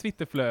har ett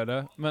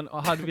Twitterflöde, men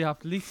hade vi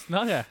haft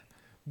lyssnare,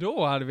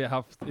 då hade vi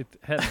haft ett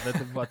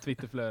helvete på ett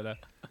Twitterflöde.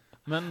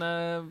 Men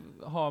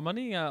har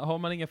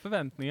man inga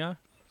förväntningar,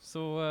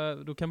 så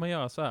då kan man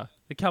göra så här.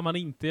 Det kan man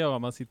inte göra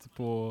om man sitter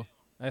på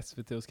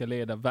SVT och ska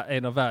leda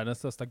en av världens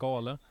största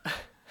galor.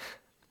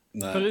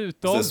 Nej,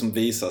 förutom det som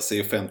visas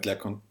i offentliga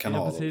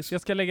kanaler. Ja, precis.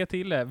 Jag ska lägga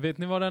till det. Vet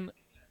ni vad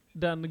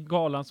den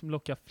galan som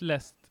lockar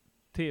flest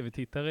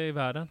tv-tittare i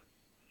världen?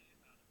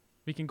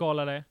 Vilken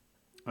gala det är?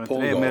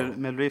 Det är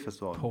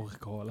Melodifestivalen.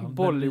 Porrgalan.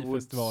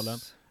 Bollywoodfestivalen.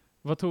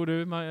 Vad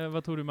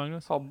tror du,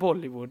 Magnus? Har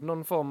Bollywood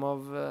någon form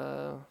av...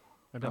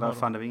 det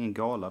var ingen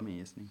gala, min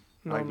gissning.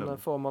 Någon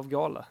form av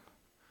gala.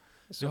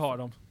 Det har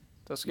de.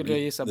 Då skulle jag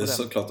gissa på den. Det är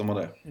såklart de har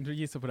det. Du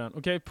gissar på den.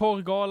 Okej,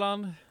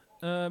 porrgalan,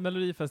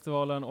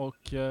 Melodifestivalen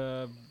och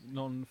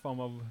någon form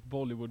av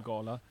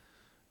Bollywoodgala.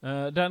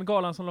 Den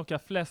galan som lockar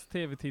flest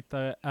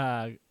tv-tittare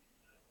är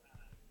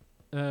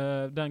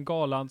den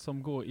galan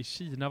som går i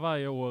Kina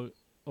varje år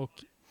och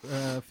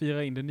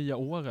firar in det nya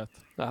året.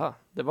 Jaha,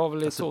 det var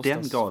väl i torsdags.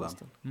 Den galan.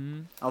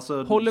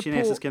 Alltså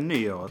kinesiska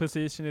nyåret.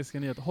 Precis, kinesiska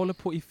nyåret. Håller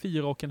på i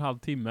 4,5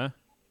 timme.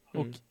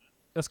 Och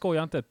jag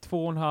skojar inte,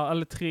 2,5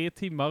 eller 3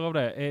 timmar av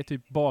det är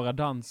typ bara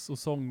dans och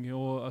sång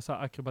och så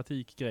här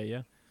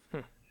akrobatikgrejer.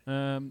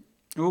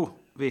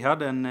 Vi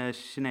hade en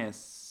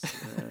kines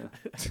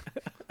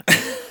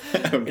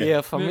I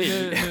er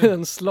familj?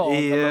 En slav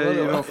eller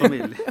I vadå? vår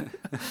familj.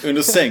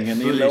 Under sängen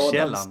i I lådan.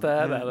 källaren.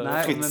 Städare?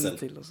 Nej, Fritzel.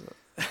 Till och så.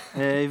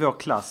 I vår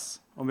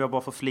klass. Om jag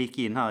bara får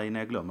flika in här innan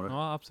jag glömmer det.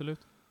 Ja, absolut.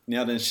 Ni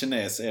hade en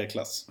kines i er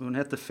klass. Hon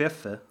hette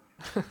Feffe.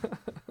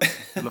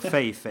 Eller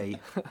Fei.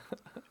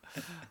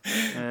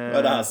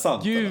 Var det här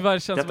sant? Gud eller? vad det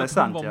känns Detta som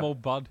är att hon sant, var ja.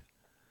 mobbad.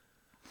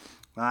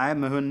 Nej,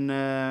 men hon...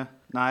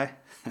 nej.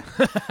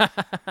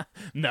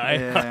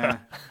 Nej.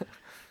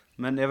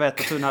 Men jag vet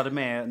att hon hade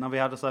med, när vi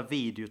hade så här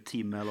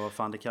videotimme eller vad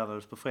fan det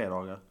kallades på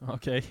fredagar.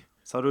 Okej.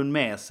 Så hade hon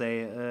med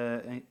sig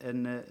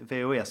en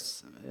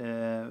VHS.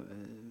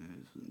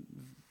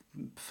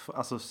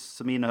 Alltså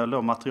som innehöll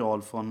då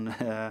material från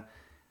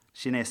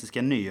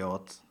kinesiska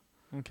nyåret.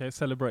 Okej,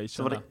 celebration.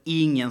 Så var det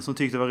ingen som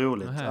tyckte det var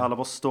roligt. Nähä. Alla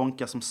bara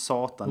stånka som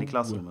satan i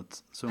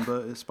klassrummet. Så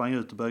hon sprang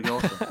ut och började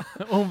gråta.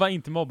 Hon var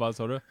inte mobbad,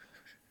 sa du?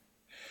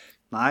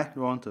 Nej, det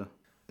var inte.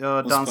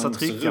 Jag Hon dansade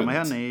sprang trycka med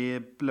runt. henne i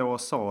blå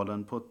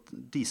salen på ett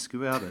disco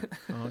vi hade.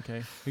 Ja,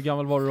 okej. Hur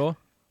gammal var du då?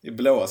 I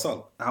blåa sal.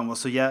 Hon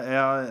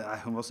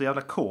var så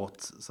jävla kort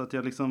så att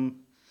jag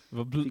liksom Det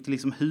var fick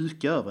liksom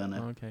huka över henne.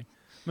 Ja, okej.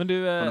 Men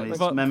du, på något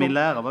vis. Men min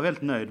lärare var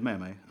väldigt nöjd med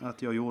mig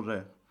att jag gjorde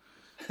det.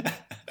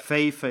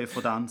 Fej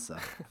får dansa.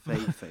 Fej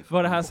får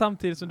var det här dansa.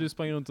 samtidigt som du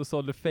sprang runt och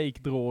sålde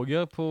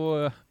fake-droger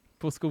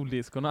på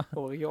skoldiskorna?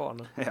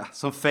 Oregano. Ja,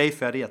 som Fej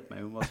hade gett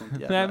mig. Hon var sånt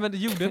jävla... Nej, men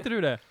gjorde inte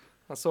du det?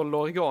 Han sålde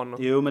oregano.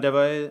 Jo, men det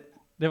var...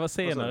 Det var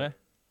senare.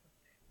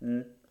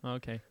 Mm. Ja,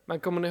 okej. Men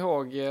kommer ni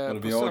ihåg det på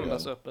Viagra?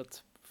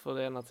 söndagsöppet för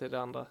det ena till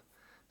det andra?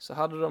 Så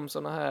hade de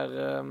såna här,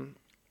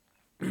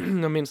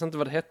 jag minns inte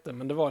vad det hette,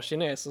 men det var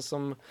kineser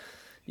som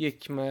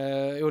gick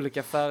med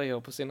olika färger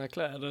på sina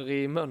kläder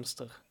i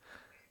mönster.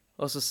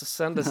 Och så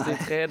sändes det i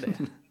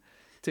 3D.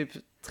 Typ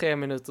 3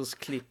 minuters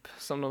klipp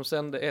som de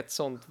sände ett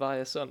sånt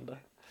varje söndag.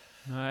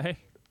 Nej.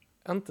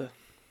 Inte.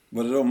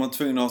 Var det då man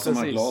tvungen att ha samma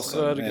Precis,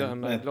 glasögon? rödgröna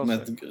med ett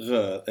glasögon.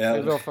 röd...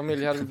 I vår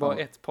familj hade vi bara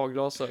ett par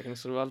glasögon,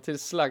 så det var alltid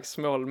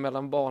slagsmål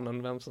mellan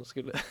barnen vem som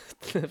skulle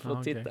få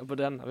Ah, titta okej. på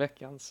denna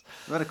veckans.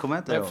 Ja, det kommer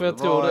jag inte Ja, ihåg. för jag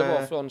tror det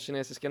var från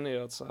kinesiska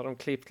nyheter, så hade de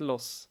klippt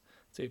loss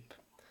typ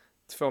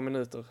 2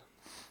 minuter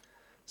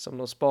som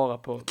de sparar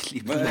på.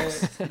 Klipp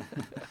loss.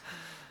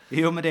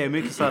 Jo, men det är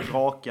mycket så här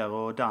drakar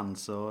och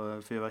dans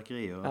och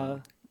fyrverkeri. Och Ja.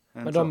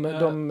 Men en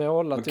de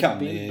målar Men typ kan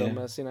bilder ni-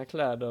 med sina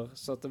kläder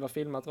så att det var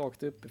filmat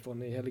rakt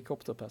uppifrån i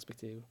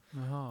helikopterperspektiv.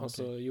 Jaha, Och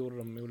så okej. gjorde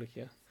de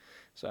olika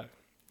så här.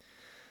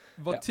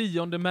 Var Ja.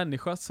 10:e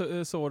människa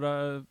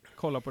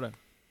kolla på det?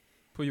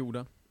 På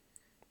jorden.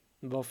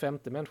 Var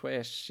 5:e människa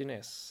är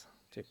kines,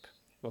 typ.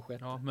 Var 6:e.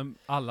 Ja, men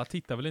alla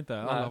tittar väl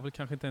inte? Alla Nej. har väl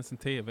kanske inte ens en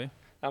TV?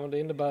 Ja, men det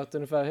innebär att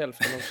ungefär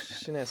hälften av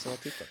kineserna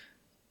tittar.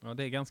 Ja,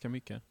 det är ganska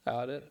mycket.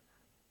 Ja, det är det.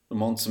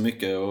 De har inte så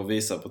mycket att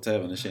visa på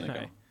tvn i Kina. Nej.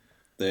 kanske.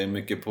 Det är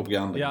mycket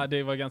propaganda. Ja,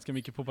 det var ganska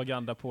mycket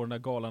propaganda på den där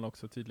galan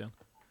också tydligen.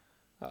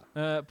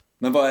 Ja.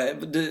 Men vad är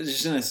det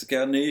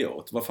kinesiska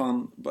nyåret?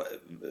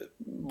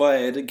 Vad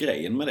är det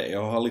grejen med det?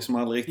 Jag har liksom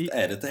aldrig riktigt...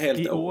 Är det ett helt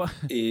i år? år-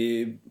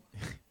 I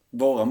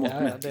våra mått Ja,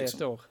 mätt det är ett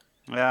liksom? år.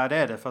 Ja, det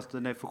är det. Fast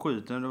den är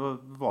förskjuten. Det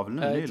var väl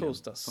nu Ja, i nyligen.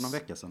 torsdags. För någon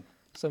vecka sedan.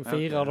 Sen Ja,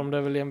 firar okej. de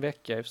det väl i en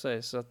vecka i och för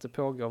sig, så att det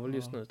pågår väl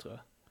just Ja. nu, tror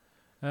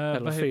jag.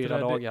 Vad heter 4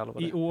 det? dagar eller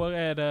vad det I är. år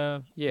är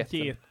det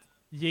Geten.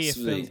 getens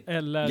Svin.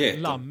 eller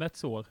Geten.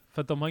 lammets år.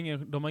 För att de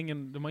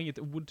har inget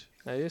ord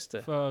Ja, just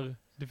det. för...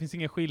 Det finns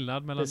ingen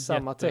skillnad Det mellan är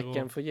samma getter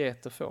tecken och... för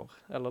get och får,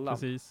 eller lamm.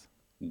 Precis.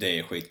 Det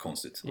är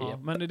skitkonstigt. Ja, Ja.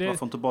 men det,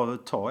 Varför inte bara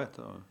ta ett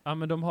år? ja,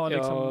 men de har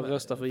liksom... Jag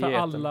röstar för geten.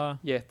 alla...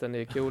 Geten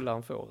är coolare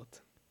än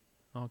fåret.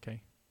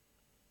 Okej.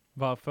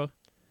 Varför?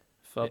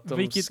 För att de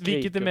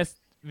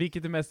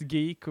Vilket är mest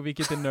geek och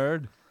vilket är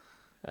nerd?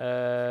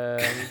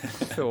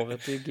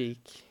 Fåret är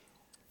geek,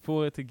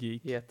 Fåret är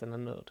geek. geten är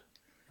nörd.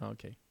 Ja,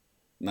 okej.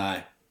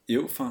 Nej.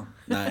 Jo, fan.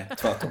 Nej,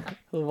 tvärtom.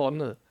 Hur var det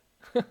nu?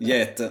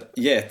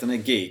 Geten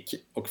är geek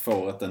och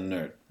fåret är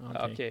nörd.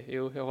 Ja, Okej,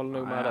 jo, jag håller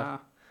nog med där.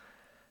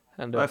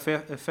 Ändå. Vad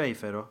är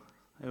Fei då?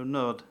 Är hon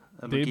nörd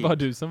eller Det är geek? bara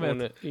du som vet.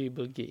 Hon är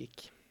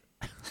übergeek.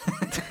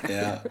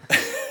 Ja.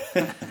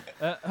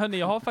 Hörni,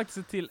 jag har faktiskt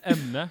ett till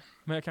ämne,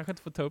 men jag kanske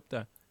inte får ta upp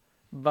det.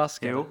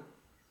 Vaskar. Jo.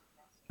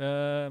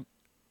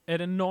 Är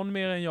det någon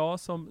mer än jag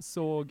som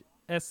såg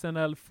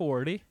SNL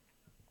 40?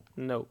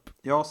 Nope.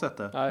 Jag har sett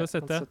det. Nej, har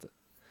sett jag har inte det?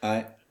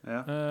 Nej.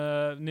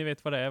 Ja. Ni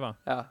vet vad det är, va?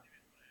 Ja.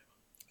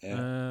 Ja.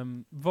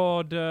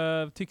 Vad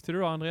tyckte du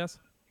då, Andreas?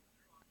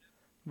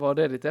 Var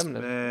det ditt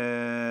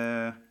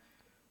ämne?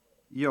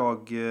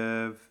 Jag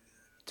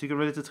tycker det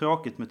var lite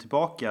tråkigt med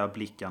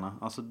tillbakablickarna.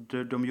 Alltså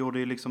de gjorde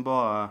ju liksom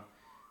bara...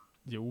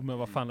 Jo, men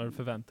vad fan har du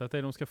förväntat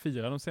dig? De ska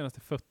fira de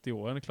senaste 40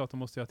 åren. Det är klart de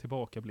måste göra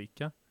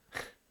tillbakablickar.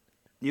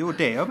 Jo,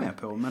 det är jag med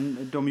på.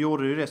 Men de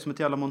gjorde ju det som ett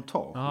jävla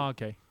montage. Ja,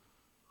 okej.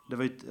 Det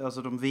var ju,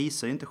 alltså de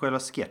visar ju inte själva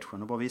sketchen.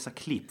 De bara visar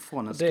klipp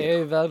från en Det är sketch.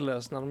 ju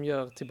värdelöst när de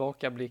gör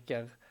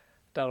tillbakablickar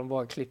där de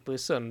bara klipper i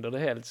sönder det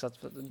helt så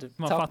att du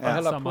Man tappar fattar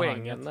hela sammanhanget.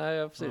 poängen. Nej,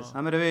 ja, precis.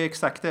 Nej, men det var ju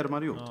exakt det de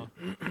hade gjort. Ja.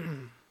 ju.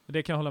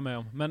 Det kan jag hålla med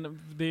om. Men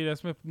det är ju det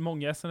som är,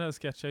 många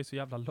SNL-sketcher är så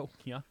jävla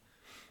långa.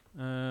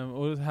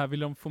 Och här vill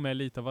de få med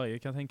lite av varje,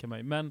 kan jag tänka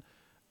mig. Men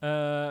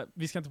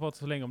vi ska inte prata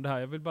så länge om det här.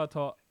 Jag vill bara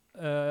ta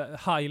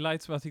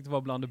highlights som jag tyckte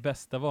var bland det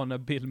bästa var när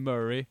Bill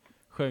Murray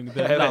sjöng The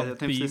Jag vet, Love jag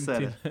tänkte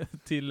säga Theme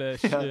till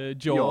Ja,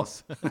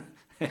 Jaws.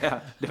 Ja,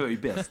 det var ju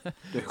bäst.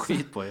 Det är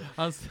skitbra ju.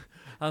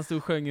 Han stod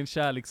och sjöng en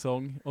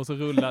kärlekssång och så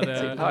Till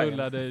rullade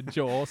hajen.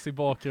 Jaws i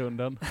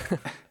bakgrunden.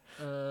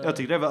 Jag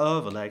tyckte det var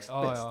överlägset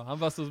bäst. Ja, han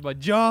bara stod så bara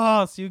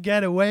Jaws, you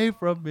get away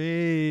from me.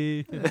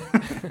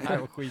 Det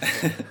var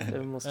skitbra.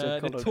 Det måste jag Det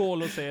kolla upp.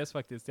 tål att ses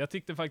faktiskt. Jag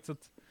tyckte faktiskt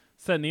att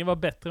sändningen var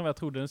bättre än vad jag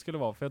trodde den skulle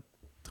vara. För jag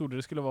trodde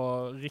det skulle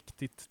vara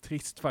riktigt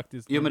trist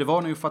faktiskt. Jo, men det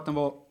var nog för att den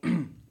var...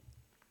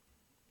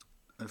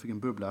 Jag fick en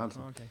bubbla i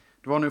halsen. Okay.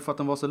 Det var nog för att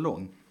den var så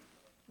lång.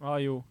 Ja,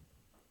 jo.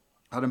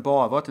 Hade den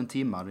bara varit en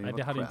timme hade Nej, varit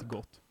det hade crap. inte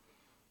gått.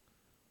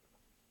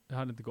 Det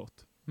hade inte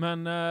gått.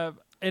 Men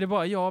är det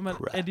bara jag? Men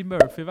Crap. Eddie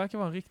Murphy verkar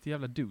vara en riktig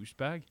jävla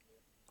douchebag.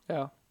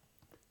 Ja.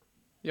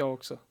 Jag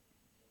också.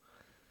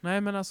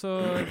 Nej, men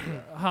alltså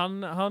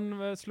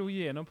han slog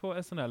igenom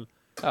på SNL.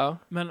 Ja.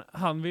 Men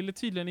han ville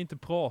tydligen inte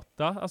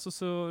prata. Alltså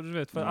så, du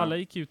vet, för Nej. alla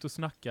gick ut och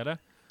snackade.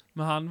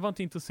 Men han var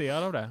inte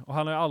intresserad av det. Och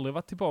han har ju aldrig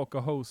varit tillbaka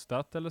och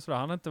hostat eller sådär.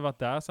 Han har inte varit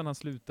där sedan han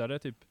slutade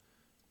typ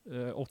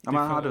 80. Ja,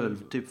 man hade väl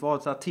typ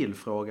varit så här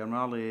tillfrågan men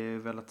aldrig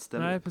velat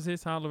ställa Nej, upp.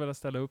 precis. Han har aldrig velat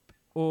ställa upp.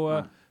 Och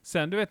Nej.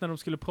 sen du vet när de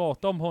skulle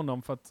prata om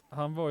honom, för att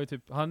han var ju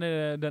typ, han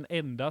är den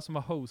enda som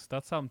har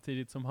hostat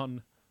samtidigt som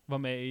han var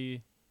med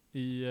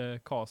i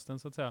casten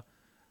så att säga.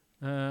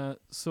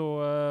 Så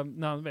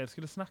när han väl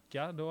skulle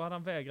snacka, då hade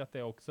han vägrat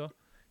det också.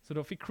 Så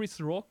då fick Chris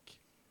Rock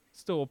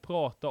stå och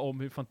prata om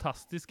hur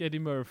fantastisk Eddie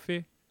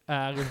Murphy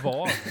är och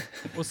var.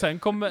 Och sen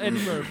kom Eddie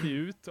Murphy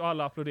ut och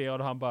alla applåderade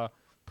och han bara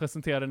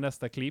presenterade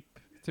nästa klipp,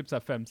 typ så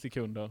här 5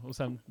 sekunder och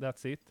sen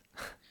that's it.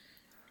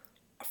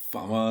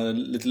 Fan vad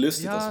lite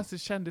lustigt Ja, alltså. så det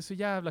kändes så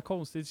jävla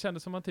konstigt. Det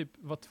kändes som att han typ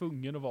var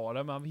tvungen att vara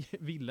där, men han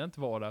ville inte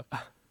vara där.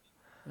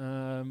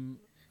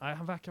 Nej,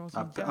 han verkar vara så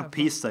jävla... Han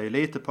pissar ju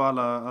lite på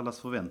allas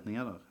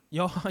förväntningar där.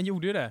 Ja, han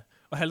gjorde ju det.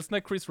 Och helst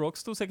när Chris Rock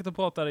stod säkert och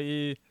pratade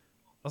i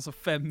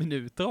 5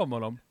 minuter om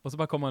honom. Och så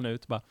bara kom han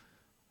ut och bara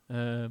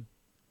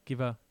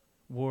give a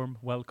warm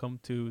welcome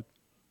to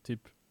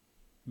typ,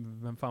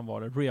 vem fan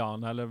var det?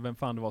 Rihanna eller vem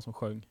fan det var som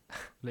sjöng?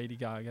 Lady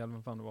Gaga eller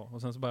vem fan det var.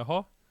 Och sen så bara,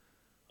 jaha.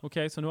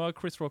 Okej, så nu har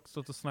Chris Rock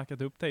stått och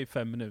snackat upp dig i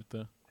 5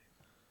 minuter.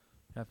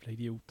 Jävla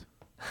idiot.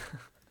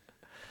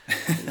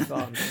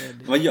 Fan,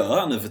 Vad gör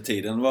han nu för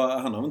tiden?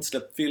 Han har inte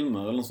släppt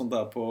filmer eller något sånt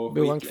där på bor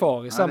han skitlänge.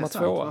 kvar i samma det är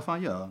sant. tvåa? Vad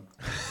fan gör han?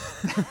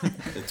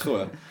 Det tror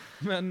jag.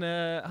 Men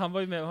han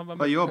var ju med.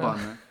 Vad jobbar han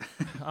med?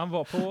 Han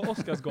var på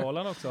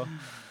Oscarsgalan också.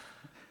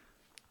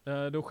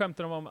 Då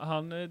skämtade de om,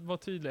 han var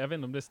tydlig, jag vet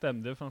inte om det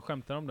stämde för de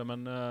skämtade om det,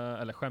 men,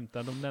 eller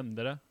skämtade, de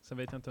nämnde det. Sen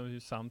vet jag inte hur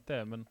sant det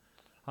är, men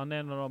han är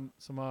en av dem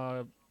som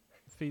har,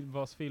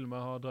 vars filmer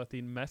har dragit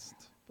in mest.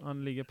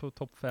 Han ligger på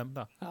topp 5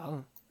 där.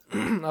 Ja.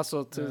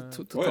 Alltså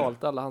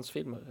totalt alla hans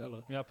filmer,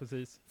 eller? Ja,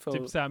 precis. För-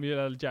 Typ Samuel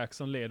L.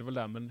 Jackson leder väl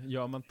där, men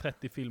gör man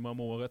 30 filmer om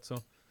året så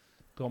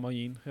drar man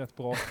in rätt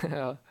bra.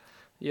 Ja.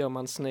 Gör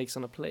man Snakes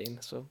on a Plane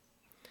så...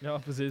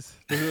 Ja, precis.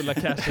 Det rullar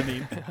cashen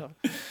in. Ja.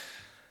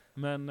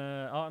 Men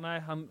ja, nej,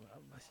 han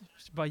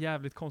var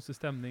jävligt konstig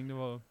stämning. Det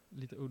var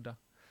lite udda.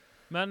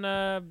 Men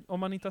om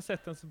man inte har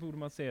sett den så borde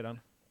man se den.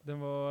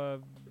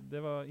 Det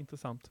var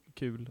intressant,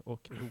 kul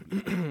och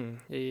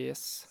roligt.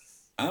 Yes.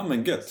 Ja,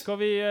 men gött. Ska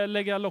vi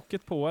lägga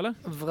locket på, eller?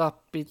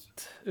 Wrap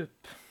it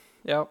upp.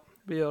 Ja,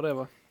 vi gör det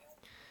va?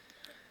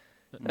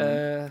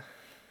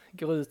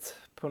 Går ut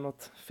på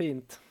något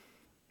fint.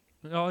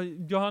 Ja,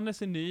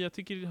 Johannes är ny. Jag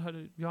tycker,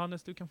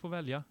 Johannes, du kan få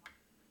välja.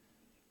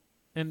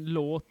 En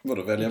låt.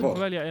 Vadå, Du välja kan få vad?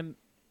 välja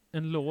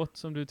en låt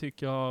som du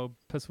tycker har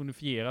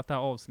personifierat det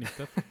här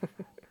avsnittet.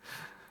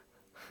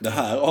 Det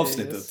här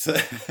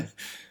avsnittet?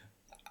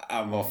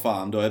 Ja, vad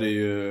fan, då är det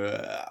ju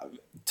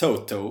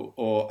Toto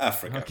och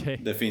Africa. Okej.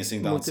 Det finns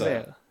inget annat att säga.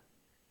 Motivera.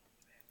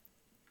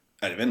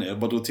 Jag vet inte, jag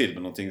bara drog till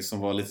med någonting som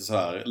var lite så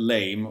här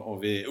lame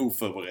och vi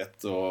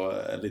oförberett och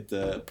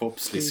lite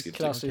popsliskigt.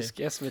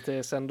 Klassisk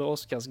SVT sänder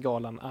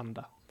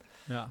Oscarsgalan-anda.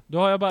 Ja. Då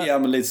har jag bara... Ja,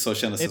 men lite så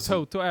kändes det Är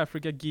som. Toto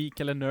Africa geek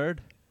eller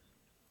nerd?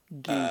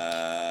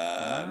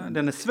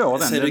 Den är svår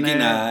den. Säger Den du, är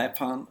nej,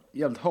 fan.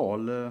 jävligt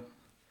hal.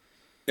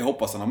 Jag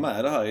hoppas han har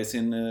med det här i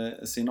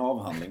sin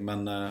avhandling,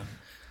 men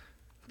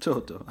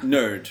Toto.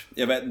 nerd.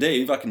 Jag vet, det är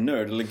ju varken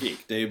nerd eller geek.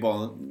 Det är ju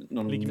bara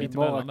någon Ligger Det är mitt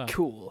emellan bara där.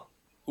 cool.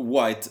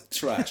 white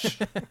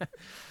trash.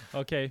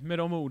 Okej, med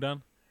de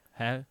orden.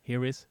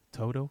 Here is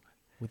Toto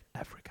with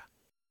Africa.